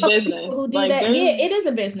is a big business who do that. Yeah, it is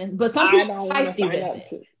a business, but some people are shiesty with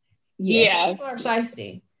it. Yeah, some people are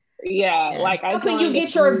shiesty. Like helping you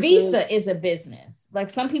get your visa is a business. Like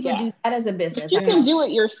some people do that as a business. But you can do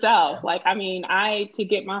it yourself. Like, I mean, to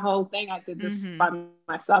get my whole thing, I did this by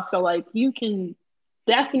myself. So like you can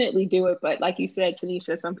definitely do it. But like you said,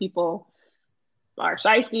 Tanisha, some people are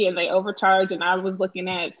shiesty and they overcharge. And I was looking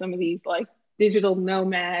at some of these like digital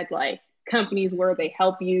nomad like companies where they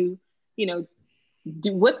help you,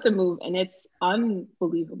 do with the move, and it's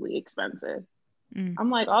unbelievably expensive.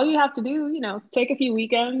 I'm like, all you have to do, take a few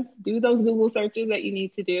weekends, do those Google searches that you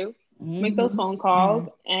need to do, make those phone calls,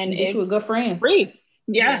 and get you a good friend. Free.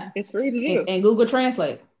 Yeah, it's free to do. And Google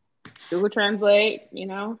Translate.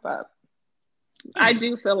 But I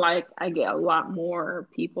do feel like I get a lot more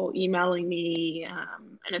people emailing me,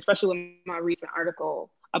 and especially with my recent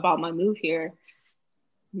article about my move here,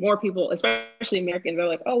 more people, especially Americans, are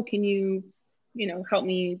like, oh, can you, help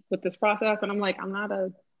me with this process? And I'm like,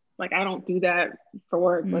 I don't do that for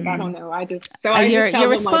work. Like, I don't know. Your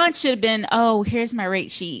response should have been, oh, here's my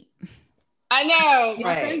rate sheet. I know.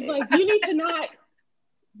 My friend's like, you need to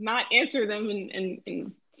not answer them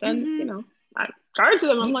and send, I charge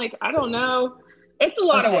them. I'm like, I don't know. It's a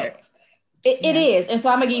lot of work. It is. And so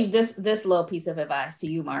I'm going to give this little piece of advice to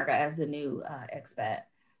you, Margo, as the new expat.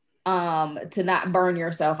 To not burn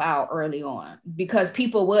yourself out early on, because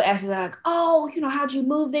people will ask like, oh, how'd you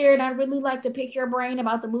move there? And I'd really like to pick your brain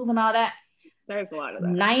about the move and all that. There's a lot of that.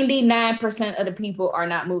 99% of the people are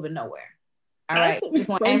not moving nowhere. All right. Just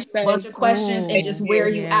want to ask you a bunch of questions and just wear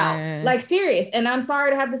you out. Like serious. And I'm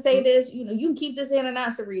sorry to have to say this, you can keep this in and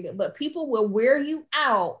out, Sarita, but people will wear you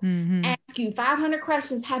out, ask you 500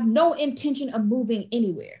 questions, have no intention of moving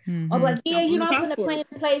anywhere. Or like, I'm putting a plan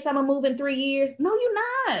in place, I'm gonna move in 3 years. No, you're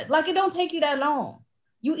not. Like, it don't take you that long.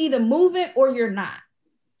 You either move it or you're not.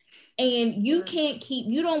 And you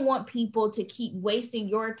don't want people to keep wasting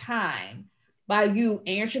your time by you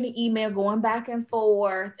answering the email, going back and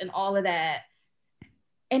forth and all of that.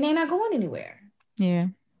 And they're not going anywhere. Yeah.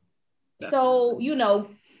 So,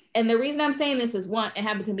 and the reason I'm saying this is, one, it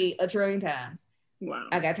happened to me a trillion times. Wow.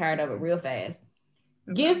 I got tired of it real fast.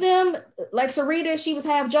 Give them, like Sarita, she was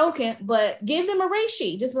half joking, but give them a rate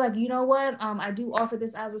sheet. Just be like, you know what? I do offer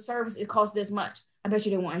this as a service. It costs this much. I bet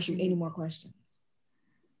you they won't ask you any more questions.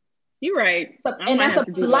 You're right. And that's a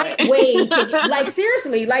polite way to, like,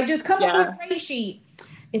 seriously, like, just come up with a rate sheet.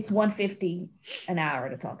 It's $150 an hour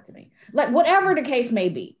to talk to me. Like, whatever the case may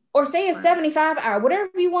be. Or say it's $75 an hour, whatever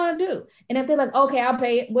you want to do. And if they're like, okay, I'll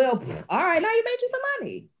pay it. Well, all right, now you made you some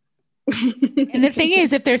money. And the thing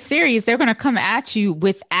is, if they're serious, they're going to come at you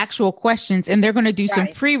with actual questions, and they're going to do some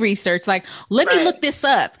pre-research. Like, let me look this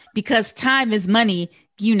up, because time is money.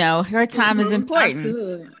 Her time is important.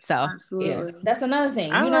 Absolutely. So Absolutely. That's another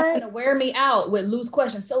thing. You're not going to wear me out with loose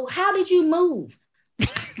questions. So how did you move?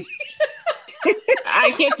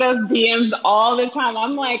 I get those DMs all the time.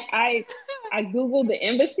 I'm like, I Googled the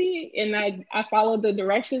embassy and I followed the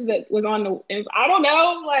directions that was on the, I don't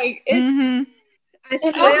know, like, it's, I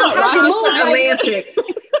how'd you move? Atlantic.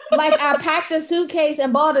 Like, I packed a suitcase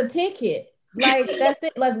and bought a ticket. Like, that's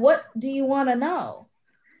it. Like, what do you want to know?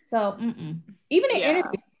 So, even in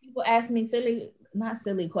interviews, people ask me not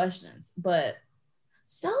silly questions, but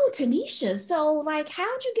so Tanisha, so like,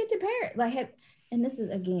 how'd you get to Paris? Like, and this is,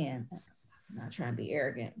 again, I'm not trying to be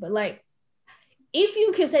arrogant, but like, if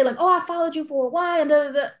you can say like, oh, I followed you for a while,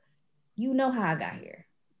 and you know how I got here.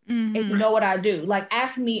 And you know what I do. Like,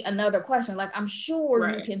 ask me another question. Like, I'm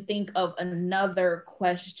sure you can think of another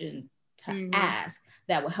question to ask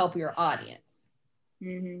that will help your audience.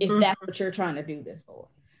 If that's what you're trying to do this for.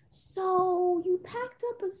 So you packed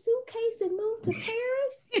up a suitcase and moved to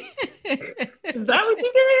Paris? Is that what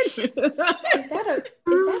you did? Is that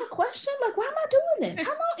a question? Like, why am I doing this?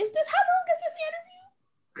 How long is this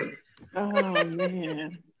interview? Oh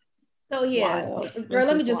man. So girl,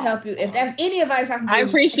 let me just help you. If that's any advice I can give I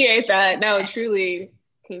appreciate that. No, truly.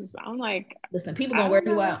 Because I'm like, listen, people gonna wear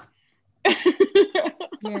you out.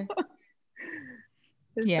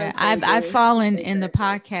 Yeah, I've fallen in the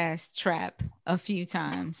podcast trap a few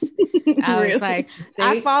times. I was like,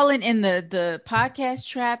 I've fallen in the podcast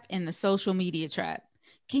trap and the social media trap.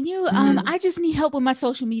 Can you I just need help with my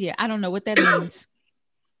social media. I don't know what that means.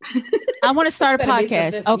 I want to start a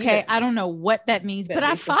podcast. Okay. I don't know what that means, but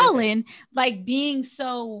I've fallen like being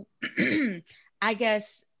so I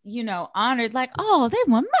guess, honored, like, oh, they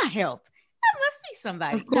want my help. That must be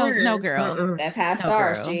somebody. No, girl. That's how it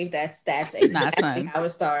starts, G. That's exactly how it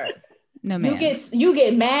starts. No, man. You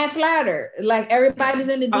get mad flattered. Like, everybody's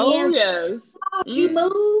in the DMs. Oh, yes. You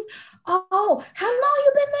moved. Oh, how long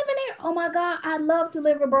you been living there? Oh my God, I'd love to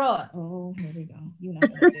live abroad. Oh, here we go.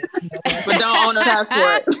 But don't own a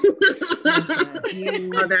passport.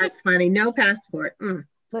 Oh, that's funny. No passport.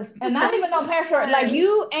 And not even no passport. Like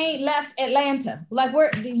you ain't left Atlanta. Like where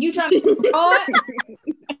you trying to fraud?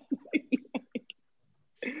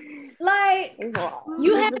 Like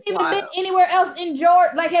you haven't even been anywhere else in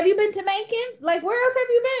Georgia. Like, have you been to Macon? Like, where else have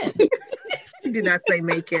you been? She did not say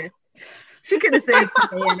Macon. She could have said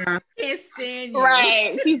Savannah. Can't stand you.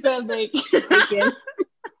 Right. She said Macon.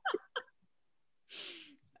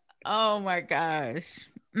 Oh my gosh.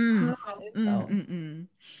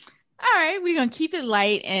 All right, we're gonna keep it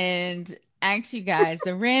light and ask you guys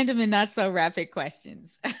the random and not so rapid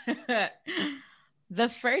questions. The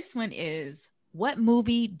first one is, what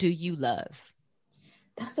movie do you love?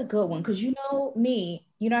 That's a good one, because you know me,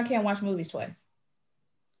 I can't watch movies twice.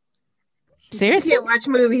 Seriously? You can't watch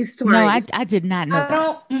movies twice. No, I did not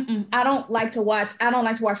know. I don't like to watch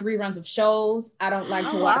reruns of shows. I don't like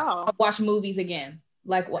to watch movies again.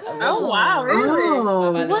 Like what? Oh wow, really?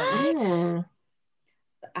 Oh, what?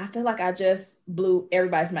 I feel like I just blew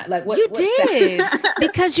everybody's mind. Like what you did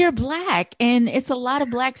because you're Black, and it's a lot of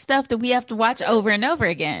Black stuff that we have to watch over and over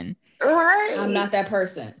again. Right. I'm not that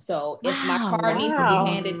person. So if my card needs to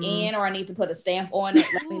be handed in, or I need to put a stamp on it,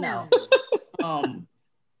 let me know.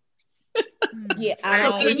 Yeah.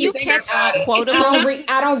 Can you catch quotables?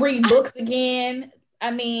 I don't read books again. I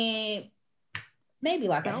mean, maybe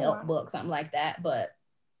like a help book, something like that. But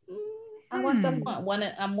I watch stuff one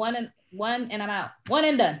and I'm out. One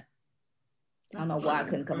and done. I don't know why I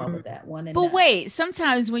couldn't come up with that. One and done. But wait,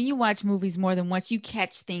 sometimes when you watch movies more than once, you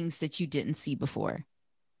catch things that you didn't see before.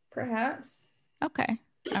 Perhaps. Okay.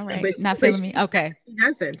 All right. Not feeling me. Okay. She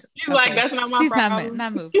doesn't. She's like, that's not my problem. She's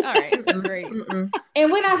not moved. All right. Great.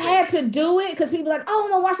 And when I've had to do it, because people are like, oh,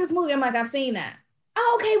 I'm gonna watch this movie. I'm like, I've seen that.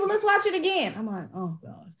 Oh, okay, well, let's watch it again. I'm like, oh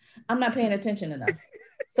God, I'm not paying attention enough.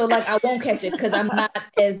 So like, I won't catch it because I'm not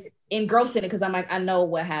as engrossed in it, because I'm like, I know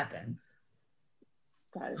what happens.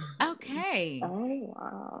 Okay. Oh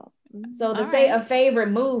wow. So to say a favorite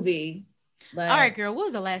movie. All right, girl, what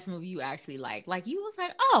was the last movie you actually liked? Like you was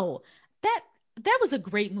like, oh, that was a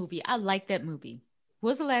great movie. I like that movie.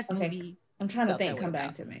 What was the last movie? I'm trying to think. Come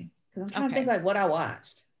back to me, because I'm trying to think like what I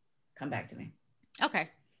watched. Come back to me. Okay.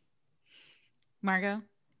 Margo,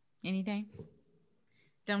 anything?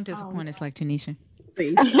 Don't disappoint us like Tanisha.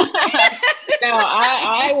 Please. No,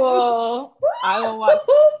 I will watch.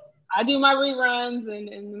 I do my reruns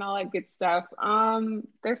and all that good stuff.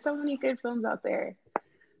 There's so many good films out there. Let's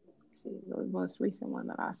see, the most recent one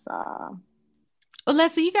that I saw.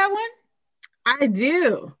 Leslie, you got one? I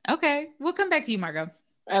do. Okay, we'll come back to you, Margo.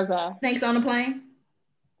 Okay. Snakes on a Plane.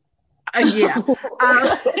 Yeah.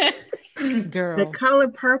 Girl. The Color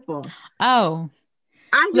Purple. Oh.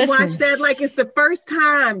 I watched that like it's the first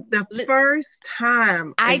time. First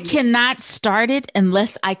time. I cannot start it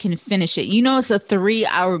unless I can finish it. You know, it's a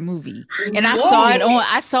 3-hour movie. And I saw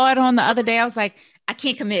it on the other day. I was like, I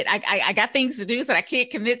can't commit. I got things to do, so I can't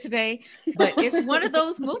commit today. But it's one of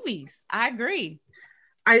those movies. I agree.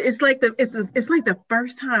 It's like the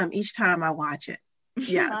first time each time I watch it.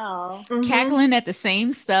 Yeah. Wow. Cackling at the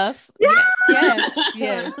same stuff. Yeah.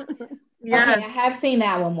 Yeah. Yes. Okay, I have seen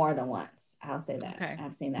that one more than once. I'll say that. Okay.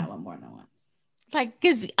 I've seen that one more than once. Like,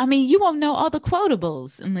 because I mean, you won't know all the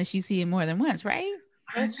quotables unless you see it more than once, right?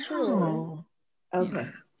 That's true. Okay.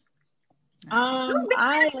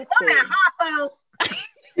 Let's see.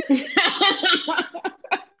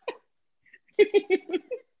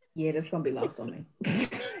 Yeah, that's gonna be lost on me.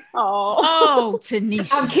 Oh,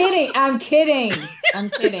 Tanisha. I'm kidding. I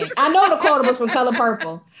know the quotables from Color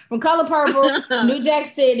Purple. New Jack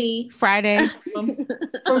City. Friday.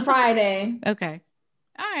 From Friday. Okay.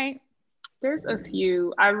 All right. There's a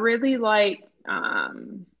few. I really like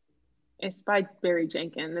it's by Barry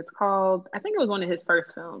Jenkins. It's called, I think it was one of his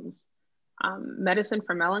first films. Medicine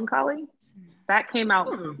for Melancholy. That came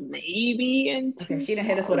out maybe in. Okay, she done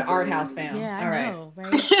hit us with an art house film. Yeah, all right. know,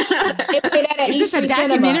 right? They play that at Is this a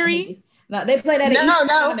documentary? No, they play that at East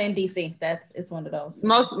Cinema in DC. It's one of those.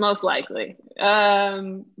 Most likely.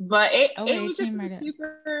 But it was just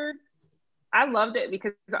super. I loved it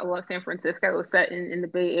because I love San Francisco. It was set in the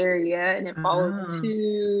Bay Area, and it follows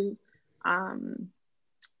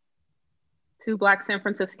two Black San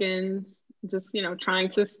Franciscans just trying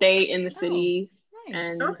to stay in the city.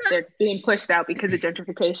 And they're being pushed out because of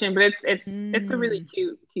gentrification, but it's a really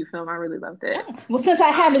cute film. I really loved it. Well, since I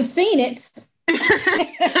haven't seen it,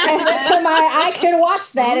 I can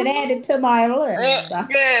watch that and add it to my list.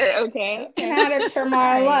 Good, okay. Add it to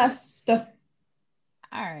my list. All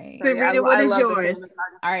right. So, Rita, what is yours?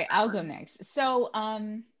 All right, I'll go next. So,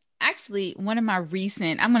 actually, one of my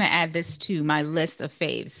recent, I'm going to add this to my list of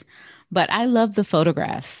faves, but I love The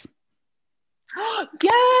Photograph.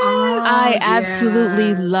 Yes. I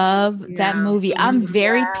absolutely love that movie. I'm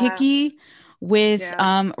very picky with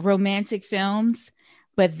romantic films,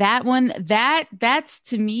 but that one, that's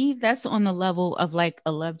to me, that's on the level of like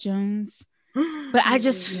a Love Jones. But I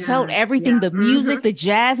just felt everything, the music, the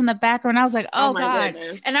jazz in the background. I was like, oh God.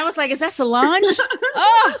 Goodness. And I was like, is that Solange?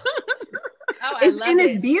 Oh,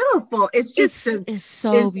 it's beautiful. It's just it's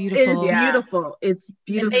so beautiful. It's beautiful. It's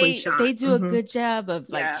beautifully shot. They do a good job of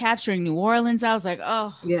like capturing New Orleans. I was like,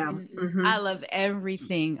 oh yeah. I love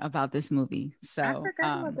everything about this movie. So I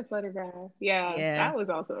forgot about the photograph. Yeah, that was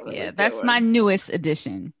also a really good that's one. my newest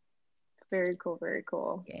addition. Very cool. Very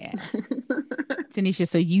cool. Yeah. Tanisha,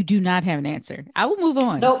 so you do not have an answer. I will move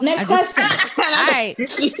on. Nope. Next question. All right.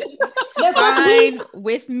 Next fine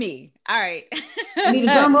with me. All right. You need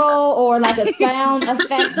a drum roll or like a sound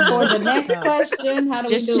effect for the next question. How do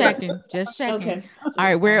we do it? Just checking. Okay. All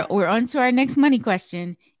right. We're on to our next money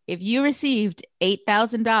question. If you received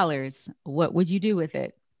 $8,000, what would you do with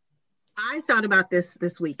it? I thought about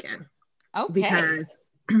this weekend. Okay. Because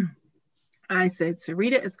I said,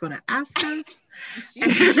 Sarita is going to ask us.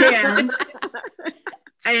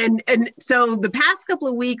 and so the past couple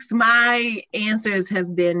of weeks, my answers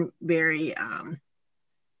have been very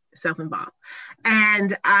self-involved.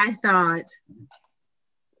 And I thought,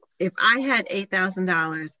 if I had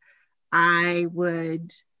 $8,000, I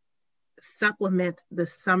would supplement the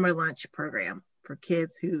summer lunch program for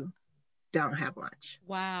kids who don't have lunch.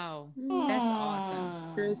 Wow. That's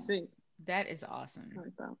awesome. Very sweet. That is awesome. I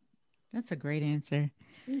like that. That's a great answer.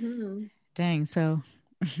 Mm-hmm. Dang. So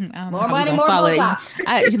I don't know more how money, we more follow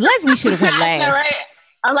Leslie should have went last. Right?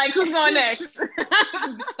 I'm like, who's going next?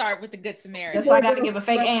 Start with the Good Samaritan. That's why I got to give a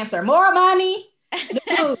fake answer. More money.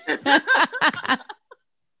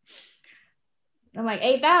 I'm like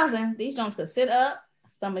 8,000. These joints could sit up,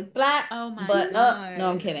 stomach flat, butt up.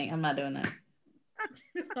 No, I'm kidding. I'm not doing that.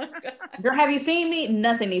 Girl, have you seen me?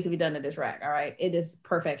 Nothing needs to be done to this rack. All right, it is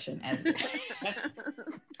perfection as it is.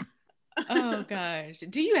 Oh gosh,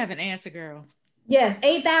 do you have an answer, girl? Yes,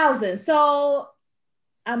 8,000. So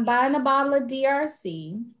I'm buying a bottle of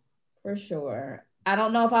DRC for sure. I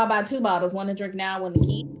don't know if I'll buy 2 bottles, one to drink now, one to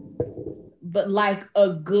keep, but like a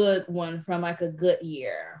good one from like a good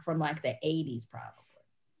year from like the 80s probably.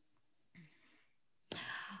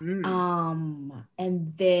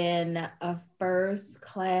 And then a first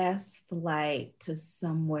class flight to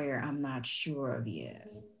somewhere I'm not sure of yet.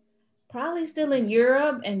 Probably still in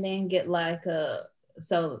Europe, and then get like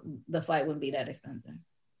so the flight wouldn't be that expensive.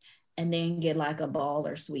 And then get like a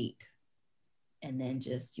baller suite. And then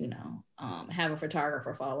just, have a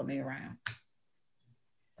photographer follow me around.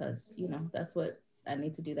 Because, that's what I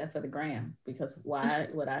need to do that for the gram. Because why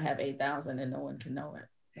would I have 8,000 and no one can know it?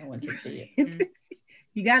 No one can see it.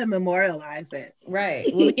 You got to memorialize it.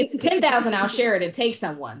 Right. When we get to 10,000, I'll share it and take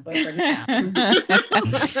someone. But for now.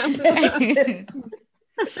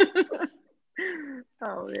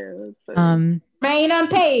 Oh, yeah. Remain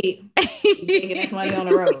unpaid. Taking this money on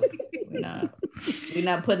the road. We're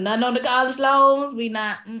not putting nothing on the college loans. We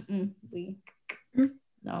not.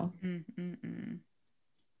 No.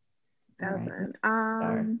 Doesn't.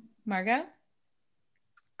 Sorry. Margo?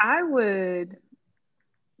 I would,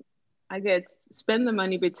 spend the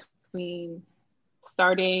money between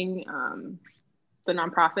starting the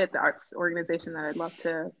nonprofit, the arts organization that I'd love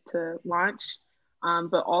to launch,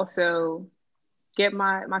 but also get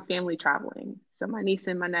my family traveling. So my niece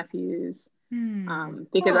and my nephews,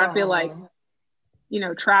 because I feel like,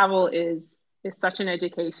 travel is such an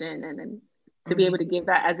education, and to be able to give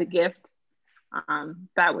that as a gift,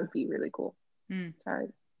 that would be really cool.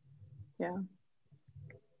 So, yeah.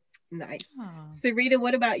 Nice. Sarita,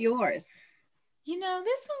 what about yours? This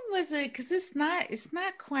one was because it's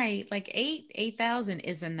not quite like 8,000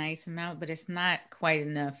 is a nice amount, but it's not quite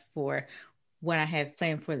enough for what I have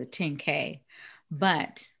planned for the 10K.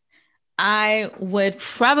 But I would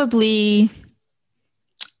probably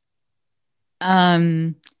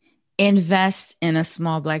invest in a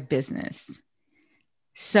small Black business.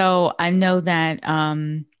 So I know that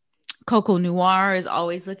Coco Noir is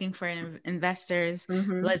always looking for investors.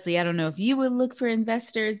 Leslie, I don't know if you would look for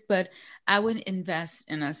investors, but I would invest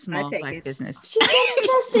in a small Black business. She's going to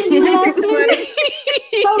invest in you, Leslie.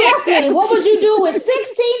 So Leslie, what would you do with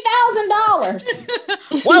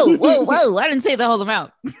 $16,000? Whoa. I didn't say the whole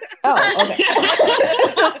amount. Oh, okay.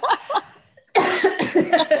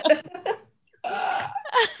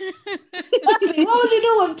 Leslie, what would you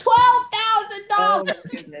do with $12,000? Oh,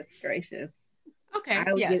 goodness gracious. Okay.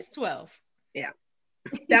 Yes, 12. Yeah.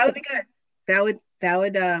 That would be good. That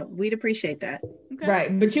would we'd appreciate that. Okay.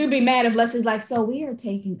 Right. But you'd be mad if Leslie's like, so we are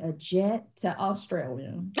taking a jet to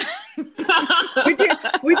Australia.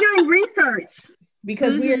 We're doing research.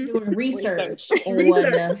 Because we are doing research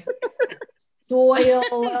on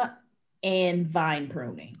soil and vine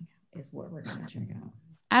pruning is what we're going to check out.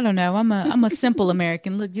 I don't know. I'm a simple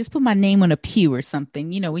American. Look, just put my name on a pew or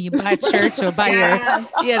something. You know, when you buy a church or buy your,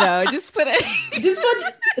 just put it.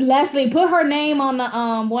 Leslie, put her name on the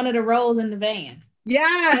one of the rows in the van.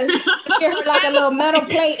 Yes. Give her like a little metal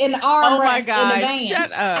plate in the armrest in the van.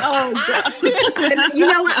 Shut up. Oh God. And you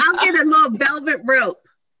know what? I'll get a little velvet rope.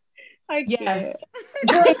 Yes.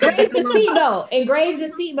 Engrave the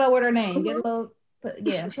seatbelt with her name. Get a little.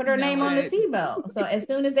 Put her name on the seatbelt. So as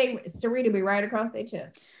soon as Sarita be right across their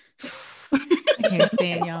chest. I can't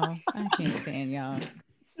stand y'all.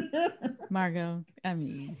 Margo, I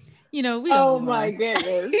mean, we don't. Oh my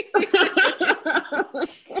goodness.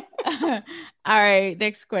 All right,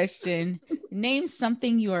 next question. Name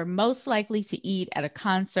something you are most likely to eat at a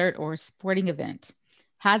concert or a sporting event.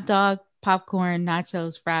 Hot dog, popcorn,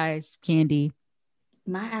 nachos, fries, candy.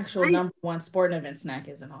 My actual number one sporting event snack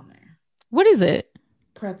isn't on there. What is it?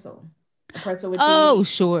 Pretzel. A pretzel with cheese. Oh,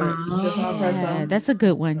 sure. Pretzel. That's a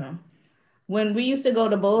good one. When we used to go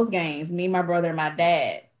to Bulls games, me, my brother, and my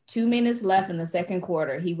dad, 2 minutes left in the second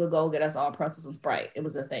quarter, he would go get us all pretzels and Sprite. It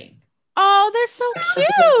was a thing. Oh, that's so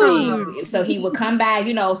cute. So he would come back,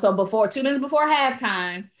 so 2 minutes before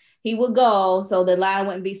halftime, he would go so the line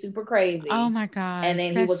wouldn't be super crazy. Oh my God. And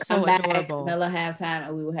then he would come back middle of halftime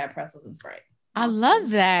and we would have pretzels and Sprite. I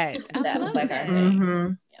love that. That was like our thing.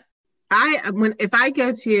 Mm-hmm. Yeah. If I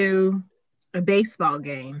go to a baseball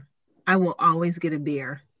game, I will always get a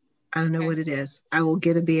beer. I don't know what it is. I will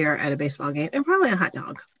get a beer at a baseball game and probably a hot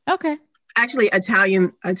dog. Okay. Actually,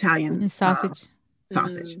 Italian and sausage.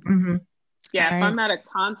 Sausage. Mm-hmm. Yeah, if I'm at a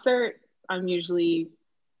concert, I'm usually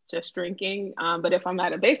just drinking. But if I'm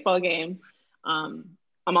at a baseball game, I'm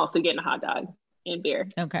also getting a hot dog and beer.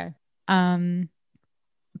 Okay.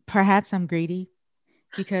 Perhaps I'm greedy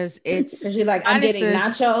because because you're like, I'm getting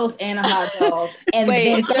nachos and a hot dog, and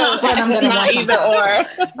then I'm gonna want either or.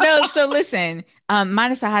 No, so listen,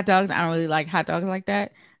 minus the hot dogs, I don't really like hot dogs like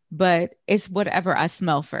that, but it's whatever I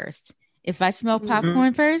smell first. If I smell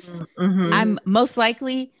popcorn first, I'm most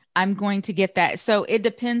likely I'm going to get that. So it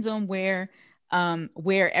depends on where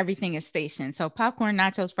everything is stationed. So popcorn,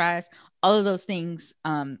 nachos, fries, all of those things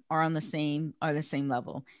are the same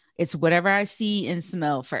level. It's whatever I see and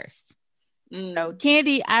smell first. So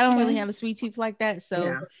candy, I don't really have a sweet tooth like that.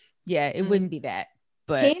 So it wouldn't be that.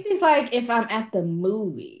 But candy's like if I'm at the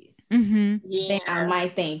movies, then I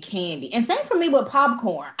might think candy. And same for me with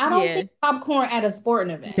popcorn. I don't think popcorn at a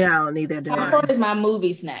sporting event. No, neither do I. Popcorn is my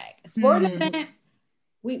movie snack. Sporting event,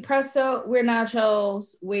 we pretzel, we're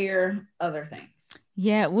nachos, we're other things.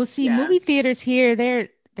 Yeah, we'll see. Movie theaters here, they're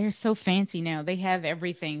so fancy now. They have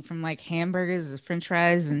everything from like hamburgers, French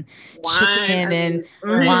fries, and chicken and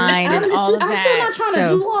wine and all of that. I'm still not trying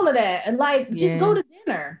to do all of that. And just go to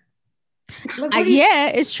dinner.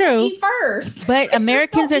 It's true. Eat first. But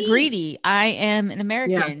Americans are greedy. I am an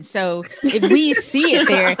American. So if we see it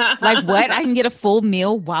there, like what? I can get a full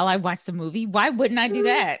meal while I watch the movie. Why wouldn't I do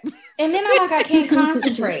that? And then I can't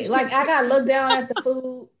concentrate. Like I gotta look down at the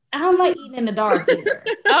food. I don't like eating in the dark either.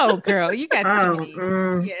 Oh, girl, you got too many.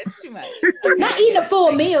 Yeah, it's too much. Okay, not eating a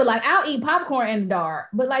full meal. Like I'll eat popcorn in the dark,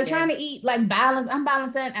 but trying to eat balance. I'm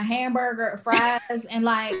balancing a hamburger, fries, and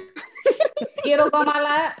Skittles on my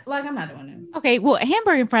lap. I'm not doing this. Okay, well,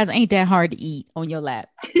 hamburger and fries ain't that hard to eat on your lap.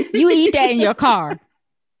 You eat that in your car.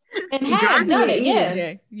 And have done it,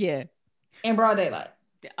 yes. Yeah. In broad daylight.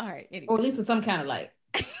 All right. Anyway. Or at least with some kind of light.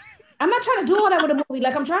 I'm not trying to do all that with a movie.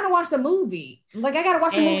 I'm trying to watch the movie. I gotta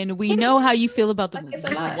watch the movie. And we know how you feel about the movie.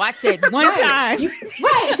 Watch it one time.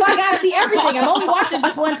 Right. So I gotta see everything. I'm only watching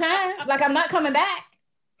this one time. I'm not coming back.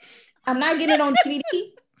 I'm not getting it on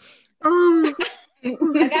DVD. I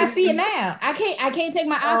gotta see it now. I can't take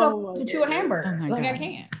my eyes off to chew a hamburger. I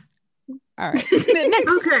can't. All right.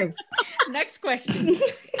 Next question.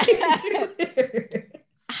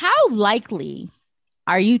 How likely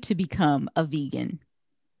are you to become a vegan?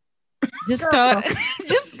 Just throw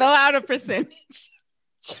out a percentage.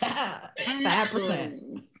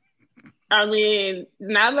 5%. I mean,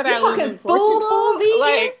 now that I live in full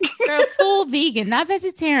vegan, full vegan, not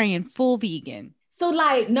vegetarian, full vegan. So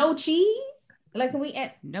no cheese. Can we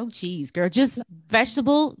add no cheese, girl? Just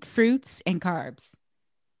vegetable, fruits, and carbs.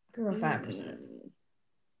 Girl, 5%.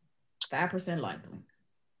 5% likely.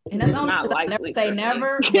 And that's only not likely. Never say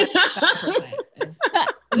never. 5%.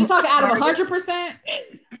 We're talking out of 100%.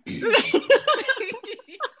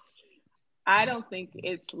 I don't think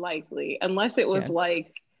it's likely unless it was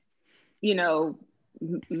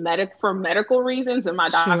for medical reasons, and my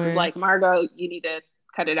doctor's like, Margo, you need to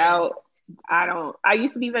cut it out. I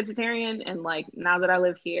used to be vegetarian, and like now that I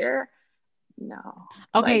live here, no.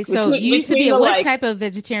 Okay, like, so you used to be what type of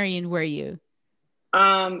vegetarian were you?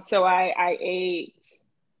 So I ate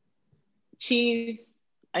cheese,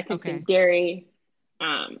 I consumed dairy,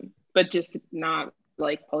 but just not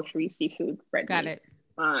like poultry, seafood, red Got meat. it.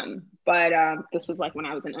 But this was like when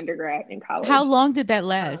I was an undergrad in college. How long did that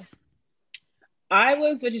last? I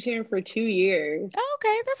was vegetarian for 2 years. Oh,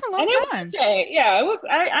 okay, that's a long time. Okay. Yeah, it was.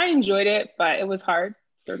 I enjoyed it, but it was hard.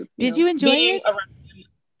 Sort of. Did you enjoy it?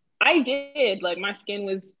 I did. Like my skin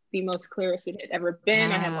was the most clearest it had ever been.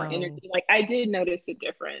 Wow. I had more energy. Like I did notice a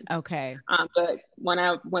difference. Okay. But when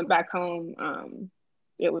I went back home,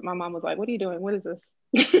 my mom was like, "What are you doing? What is this?"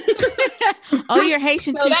 Oh, you're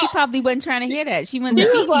Haitian too. She probably wasn't trying to hear that. She wanted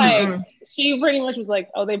to feed you. She pretty much was like,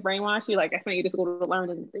 "Oh, they brainwash you. Like I sent you to school to learn,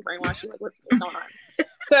 and they brainwash you. Like what's going on?"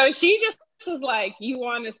 So she just was like, "You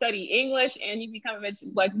want to study English and you become a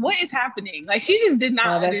vegetarian? Like what is happening?" Like she just did not.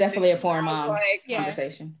 Oh, that's definitely a foreign mom's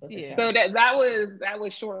conversation. Yeah. So that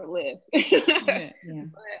was short lived. Yeah.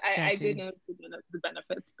 But I did notice the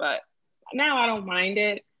benefits, but now I don't mind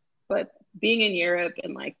it. But being in Europe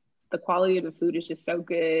and like the quality of the food is just so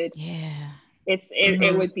good. Yeah.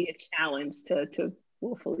 It would be a challenge to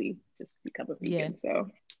willfully just become a vegan. Yeah. So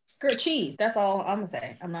girl, cheese. That's all I'm gonna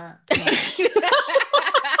say. I'm not.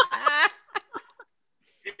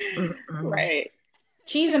 Right.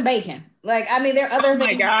 Cheese and bacon. Like, I mean, there are other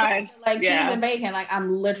things like cheese and bacon. Like,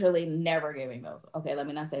 I'm literally never giving those. Okay, let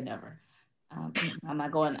me not say never. I'm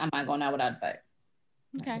not going out without fact.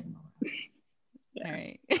 Okay. All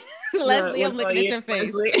right. Leslie, I'm looking at your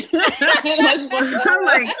face. I'm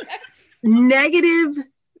like,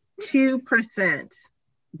 -2%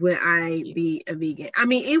 would I be a vegan. I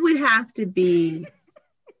mean, it would have to be,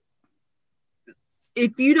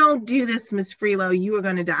 if you don't do this, Miss Freelo, you are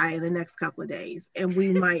going to die in the next couple of days, and we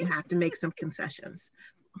might have to make some concessions.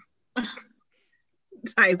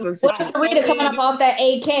 Type of situation. What's the rate of coming up off that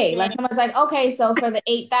 8K? Like somebody's like, okay, so for the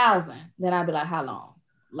 8,000, then I'd be like, how long?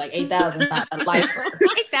 Like 8,000 not a lifer.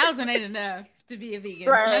 8,000 ain't enough to be a vegan.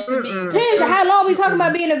 Right. Not to me. Depends on how long we talking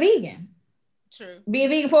about being a vegan. True. Be a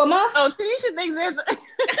vegan for a month? Oh, so you should think there's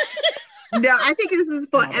No, I think this is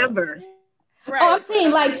forever. Right. Oh, I'm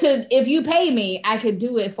saying like if you pay me, I could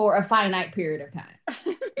do it for a finite period of time.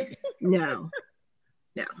 No.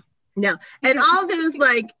 And all those,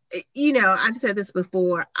 like, you know, I've said this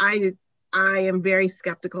before, I am very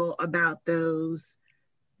skeptical about those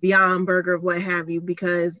Beyond Burger, what have you,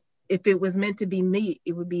 because if it was meant to be meat,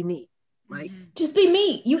 it would be meat. Like, just be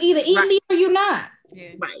meat. You either eat meat or you not.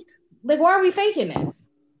 Yeah. Right. Like, why are we faking this?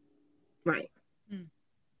 Right.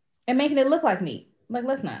 And making it look like meat. Like,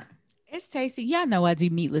 let's not. It's tasty. Y'all know I do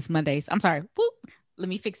meatless Mondays. I'm sorry. Whoop. Let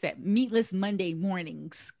me fix that. Meatless Monday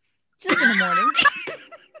mornings. Just in the morning.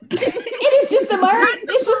 It is just the morning.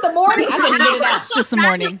 It's just the morning. I couldn't get it out. It's just the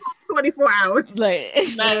morning. 24 hours. Like,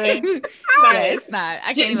 it's not.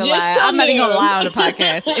 I can't even lie. I'm not even gonna lie on the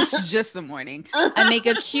podcast. It's just the morning. I make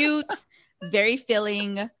a cute, very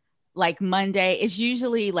filling, like Monday. It's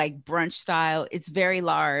usually like brunch style. It's very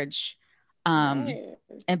large. But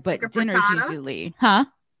like dinner is usually, a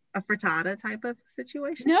frittata type of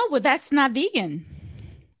situation. No, but that's not vegan.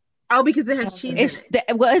 Oh, because it has cheese. It's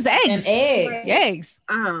eggs. And eggs. Eggs.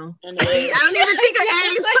 Oh, I don't even think of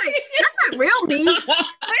eggs. Like, that's not real meat.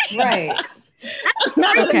 Right. That's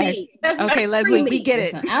not okay. meat. Okay, Leslie, we get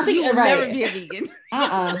it. Listen, I don't think you'll right. never be a vegan.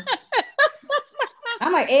 I'm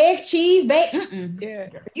like eggs, cheese, bacon. Yeah.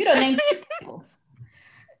 You don't name staples.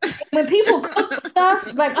 When people cook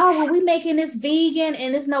stuff, like, oh, well, we making this vegan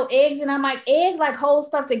and there's no eggs, and I'm like, egg like hold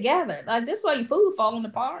stuff together. Like this is why your food falling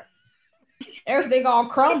apart. Everything all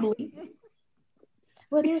crumbly.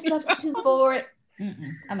 Well, there's substitutes for it.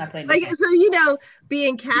 I'm not playing. Like, so, you know,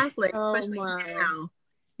 being Catholic, especially now,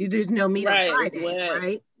 there's no meat on Fridays,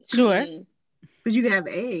 right? Sure. But you can have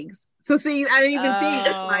eggs. So see, I didn't even think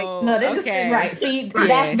like no, they're just right. See,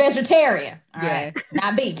 that's vegetarian. All right,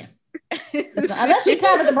 not vegan. Listen, unless you're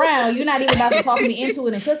Tabitha Brown, you're not even about to talk me into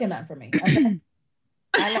it and cooking nothing for me. Okay?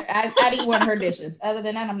 I'd eat one of her dishes. Other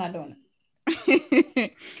than that, I'm not doing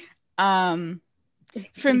it.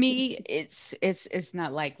 For me, it's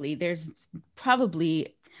not likely. There's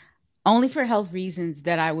probably only for health reasons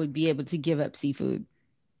that I would be able to give up seafood.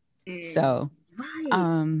 So,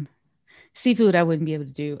 seafood I wouldn't be able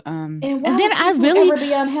to do. And then I really ever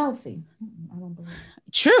be unhealthy. I don't believe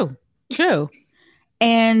it. True.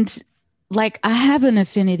 And like I have an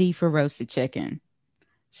affinity for roasted chicken.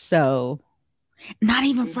 So, not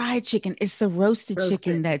even fried chicken. It's the roasted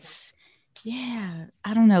chicken that's I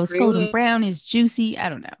don't know. It's golden brown, it's juicy. I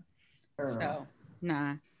don't know. So,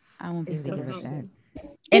 nah, I won't be able to give it that.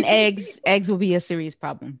 And eggs will be a serious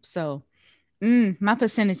problem. So my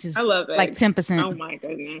percentage is I love eggs. like 10%. Oh my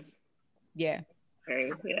goodness. Yeah.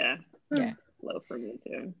 Okay, yeah. Yeah. Low for me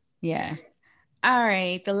too. Yeah. All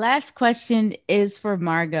right. The last question is for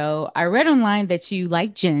Margo. I read online that you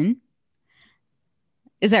like gin.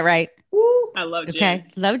 Is that right? Woo. I love gin. Okay.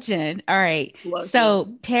 Love gin. All right. Love so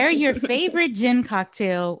gin. pair your favorite gin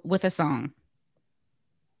cocktail with a song.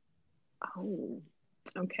 Oh,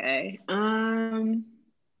 okay.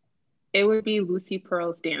 It would be Lucy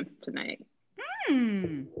Pearl's Dance Tonight.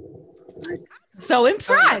 So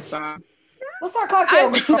impressed. What's our cocktail?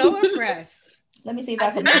 I'm so impressed. Let me see if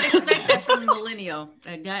I did not expect that from a millennial.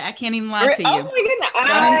 I can't even lie to you. Oh my goodness.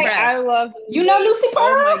 I love you know Lucy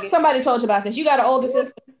Pearl? Oh, somebody told you about this. You got an older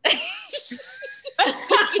sister.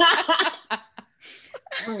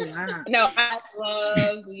 Oh wow. No, I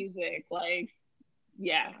love music. Like,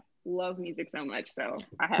 yeah, love music so much. So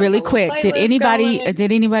I have really quick. Did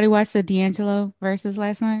anybody watch the D'Angelo versus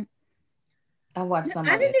last night? I watched some.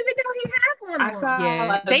 I didn't even know he had one. I saw.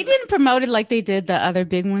 Yeah, they didn't promote it like they did the other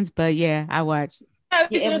big ones, but yeah, I watched. Yeah,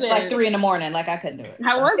 it was like 3 a.m. Like I couldn't do it.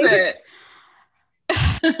 How was it?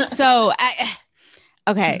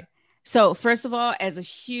 Okay. So first of all, as a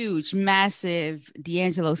huge, massive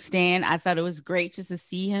D'Angelo stan, I thought it was great just to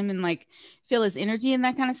see him and like feel his energy and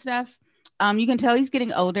that kind of stuff. You can tell he's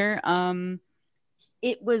getting older.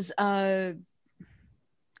 It was a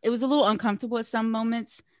little uncomfortable at some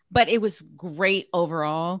moments, but it was great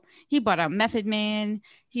overall. He brought out Method Man.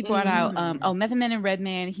 He brought out Method Man and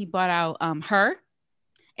Redman. He brought out Her,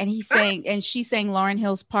 and he sang and she sang Lauryn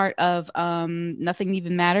Hill's part of Nothing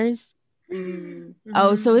Even Matters.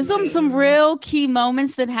 Oh, so it's some real key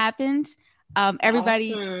moments that happened.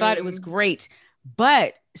 Everybody thought it was great,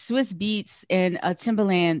 but Swiss Beats and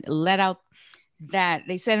Timbaland let out that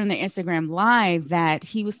they said on their Instagram live that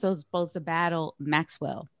he was still supposed to battle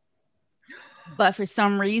Maxwell, but for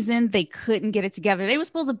some reason they couldn't get it together. They were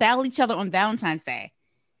supposed to battle each other on Valentine's Day,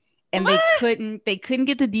 and they couldn't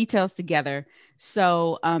get the details together.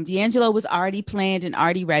 So D'Angelo was already planned and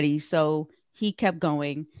already ready, so he kept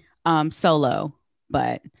going solo,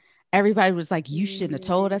 but everybody was like, you shouldn't have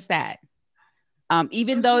told us that.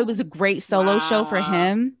 Even though it was a great solo show for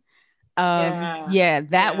him,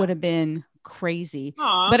 that would have been crazy.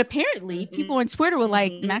 But apparently people on Twitter were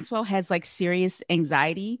like, Maxwell has like serious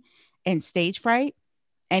anxiety and stage fright,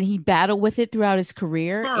 and he battled with it throughout his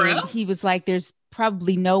career. And he was like, there's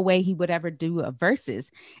probably no way he would ever do a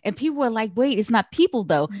versus. And people were like, wait, it's not people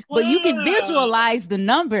though, but you can visualize the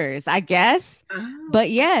numbers, I guess.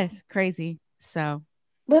 But yeah, crazy. So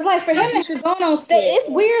but like for him to go on stage, it's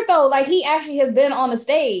weird though. Like he actually has been on the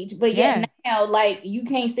stage, but yet now like you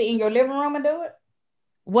can't sit in your living room and do it.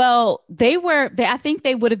 Well, I think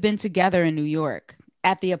they would have been together in New York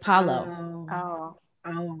at the Apollo.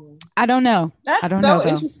 I don't know. That's so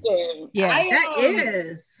interesting. Yeah, that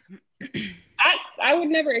is. I would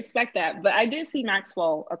never expect that, but I did see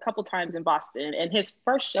Maxwell a couple times in Boston, and his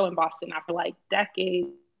first show in Boston after like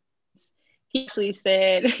decades, he actually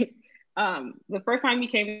said the first time he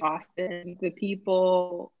came to Boston, the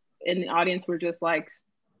people in the audience were just like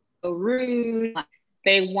so rude.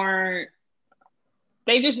 They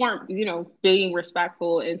just weren't, being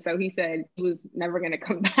respectful. And so he said he was never going to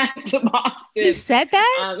come back to Boston. He said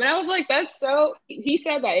that? And I was like, he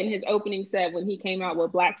said that in his opening set when he came out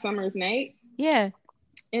with Black Summer's Night. Yeah.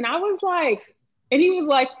 And I was like, and he was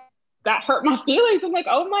like, that hurt my feelings. I'm like,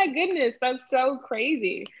 oh my goodness, that's so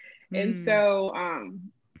crazy. And so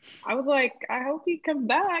I was like, I hope he comes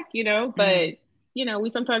back, but, we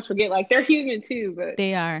sometimes forget, like they're human too, but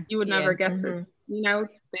they are. You would never guess it.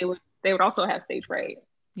 They would also have stage fright.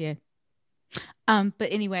 Yeah.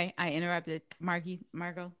 But anyway, I interrupted.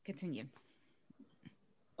 Margo, continue.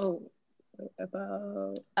 Oh,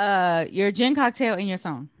 about your gin cocktail and your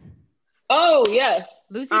song. Oh yes,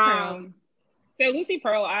 Lucy Pearl. So Lucy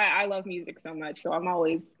Pearl, I love music so much, so I'm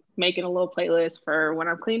always making a little playlist for when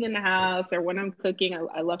I'm cleaning the house or when I'm cooking.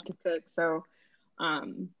 I love to cook, so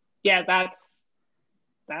that's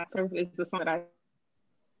is the song that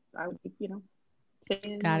I would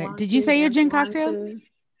Got it. Did you say your gin cocktail?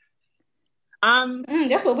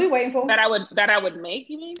 That's what we're waiting for. That I would make,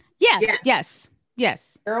 you mean? Yeah. Yes.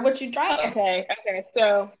 Girl, what you trying? Okay.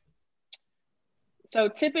 So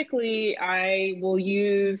typically I will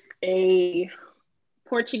use a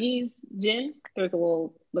Portuguese gin. There's a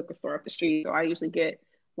little liquor store up the street, so I usually get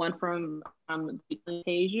one from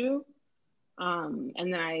Teju, and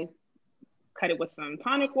then I cut it with some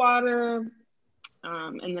tonic water,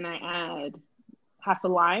 and then I add half a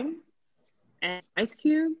lime and ice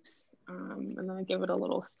cubes, and then I give it a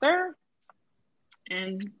little stir,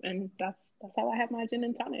 and that's how I have my gin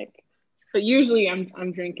and tonic. But usually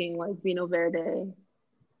I'm drinking like Vino Verde,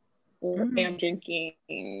 or I'm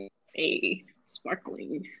drinking a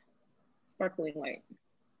sparkling light.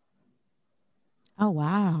 Oh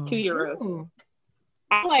wow. €2. Ooh.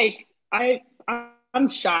 I'm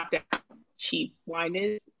shocked at how cheap wine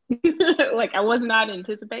is. Like, I was not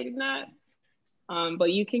anticipating that.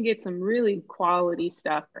 But you can get some really quality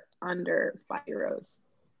stuff for under €5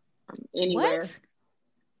 anywhere. What?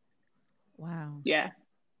 Wow. Yeah.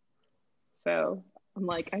 So I'm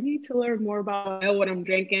like, I need to learn more about what I'm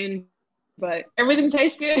drinking, but everything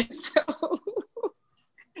tastes good. So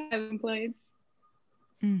I haven't complained.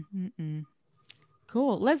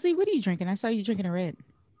 Cool. Leslie, what are you drinking? I saw you drinking a red.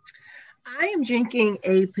 I am drinking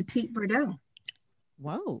a Petite Bordeaux.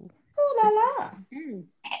 Whoa. Ooh la la.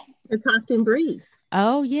 The Stockton Breeze.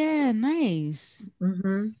 Oh yeah, nice.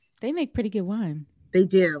 Mm-hmm. They make pretty good wine. They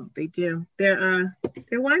do. Their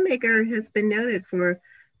winemaker has been noted for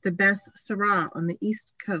the best Syrah on the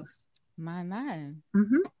East Coast. My.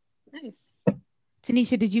 Mm-hmm. Nice.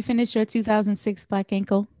 Tanisha, did you finish your 2006 Black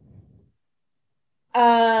Ankle?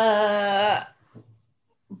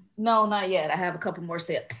 No, not yet. I have a couple more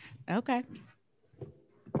sips. Okay.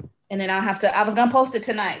 And then I was gonna post it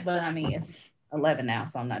tonight, but I mean it's 11 now,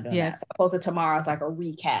 so I'm not doing that. So I'll post it tomorrow as like a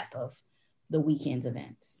recap of the weekend's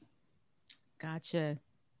events. Gotcha.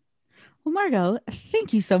 Well, Margo,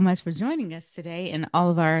 thank you so much for joining us today and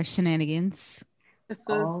all of our shenanigans.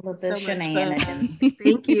 All of the shenanigans.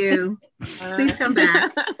 Thank you. Please come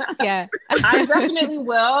back. Yeah. I definitely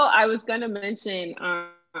will. I was going to mention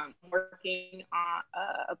working on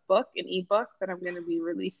a book, an ebook that I'm going to be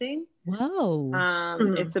releasing. Whoa.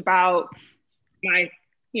 It's about my,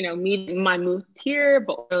 my move here,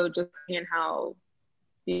 but also just seeing how,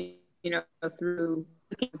 through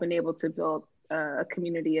I've been able to build a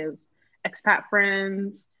community of expat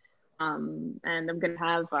friends. And I'm going to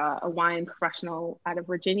have a wine professional out of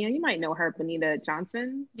Virginia. You might know her, Benita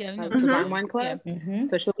Johnson, Yeah, of Divine Wine Club. Yeah. Mm-hmm.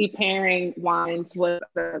 So she'll be pairing wines with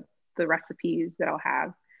the recipes that I'll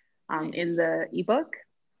have in the ebook.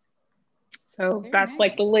 So Very that's nice.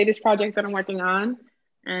 like the latest project that I'm working on.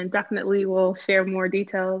 And definitely we'll share more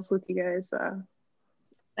details with you guys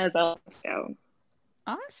as I'll go.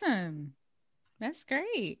 Awesome. That's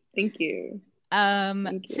great. Thank you.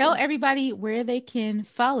 Tell everybody where they can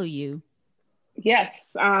follow you. Yes.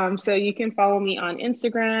 So you can follow me on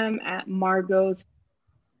Instagram at Margo's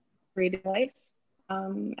Creative Life.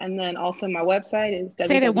 And then also my website is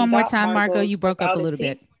Say that one more time, Margo. You broke up a little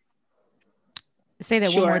bit. Say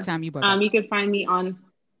that one more time. You broke up. You can find me on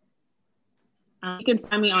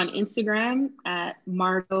Instagram at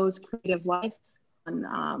Margo's Creative Life, on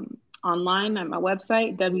online at my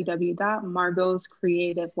website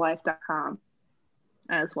www.margoscreativelife.com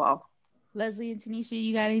as well. Leslie and Tanisha,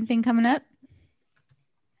 you got anything coming up?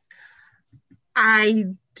 I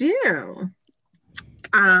do.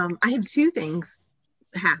 I have two things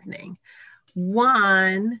happening.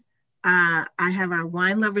 One, I have our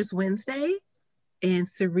Wine Lovers Wednesday, and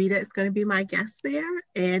Sarita is going to be my guest there,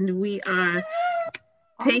 and we are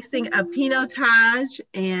tasting a Pinotage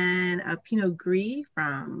and a Pinot Gris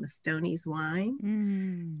from Stoney's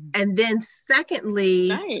Wine. And then secondly,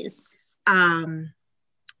 nice.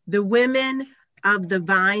 The Women of the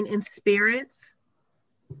Vine and Spirits.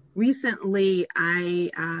 Recently,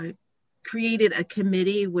 I created a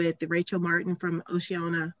committee with Rachel Martin from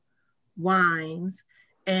Oceana Wines,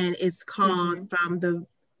 and it's called From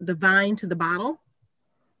the Vine to the Bottle.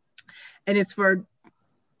 And it's for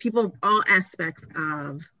people of all aspects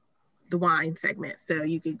of the wine segment. So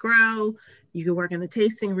you could grow, you could work in the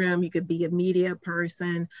tasting room, you could be a media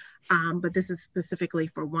person, but this is specifically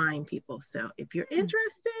for wine people. So if you're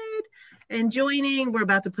interested in joining, we're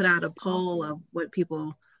about to put out a poll of what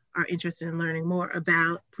people are interested in learning more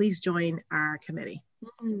about. Please join our committee.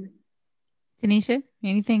 Tanisha,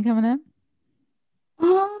 anything coming up?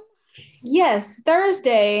 Yes,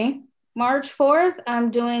 Thursday, March 4th,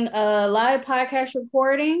 I'm doing a live podcast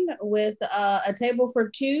recording with a table for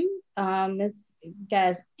two. It's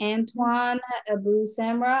guys Antoine Abu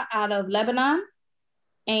Samra out of Lebanon,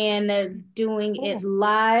 and doing it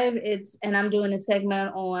live. And I'm doing a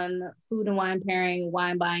segment on food and wine pairing,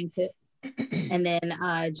 wine buying tips. And then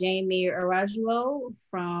Jamie Arajuo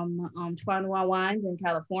from Trois Noirs Wines in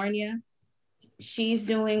California. She's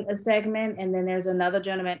doing a segment, and then there's another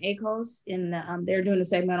gentleman, Akos, and they're doing a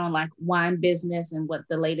segment on like wine business and what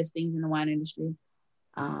the latest things in the wine industry.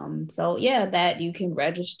 So yeah, that you can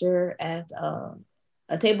register at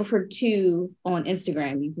a table for two on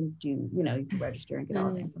Instagram. You can do, you can register and get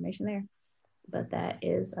all the information there. But that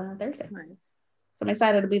is Thursday. So I'm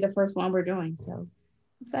excited to be the first one we're doing. So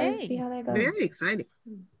Excited to see how that goes. Very exciting.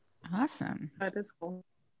 Awesome. That is cool.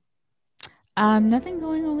 Nothing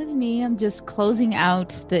going on with me. I'm just closing out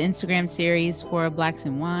the Instagram series for Blacks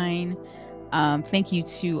and Wine. Thank you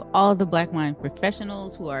to all the Black wine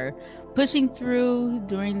professionals who are pushing through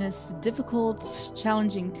during this difficult,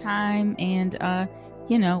 challenging time. And,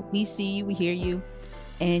 we see you, we hear you,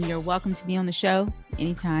 and you're welcome to be on the show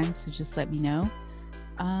anytime. So just let me know.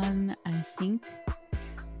 I think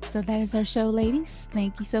so. That is our show, ladies.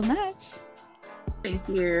 Thank you so much. Thank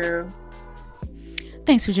you.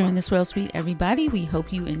 Thanks for joining the Swirl Suite, everybody. We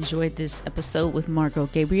hope you enjoyed this episode with Margo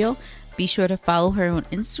Gabriel. Be sure to follow her on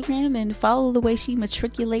Instagram and follow the way she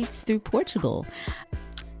matriculates through Portugal.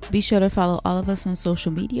 Be sure to follow all of us on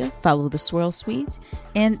social media. Follow the Swirl Suite.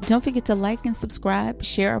 And don't forget to like and subscribe,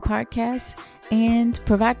 share our podcast, and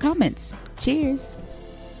provide comments. Cheers.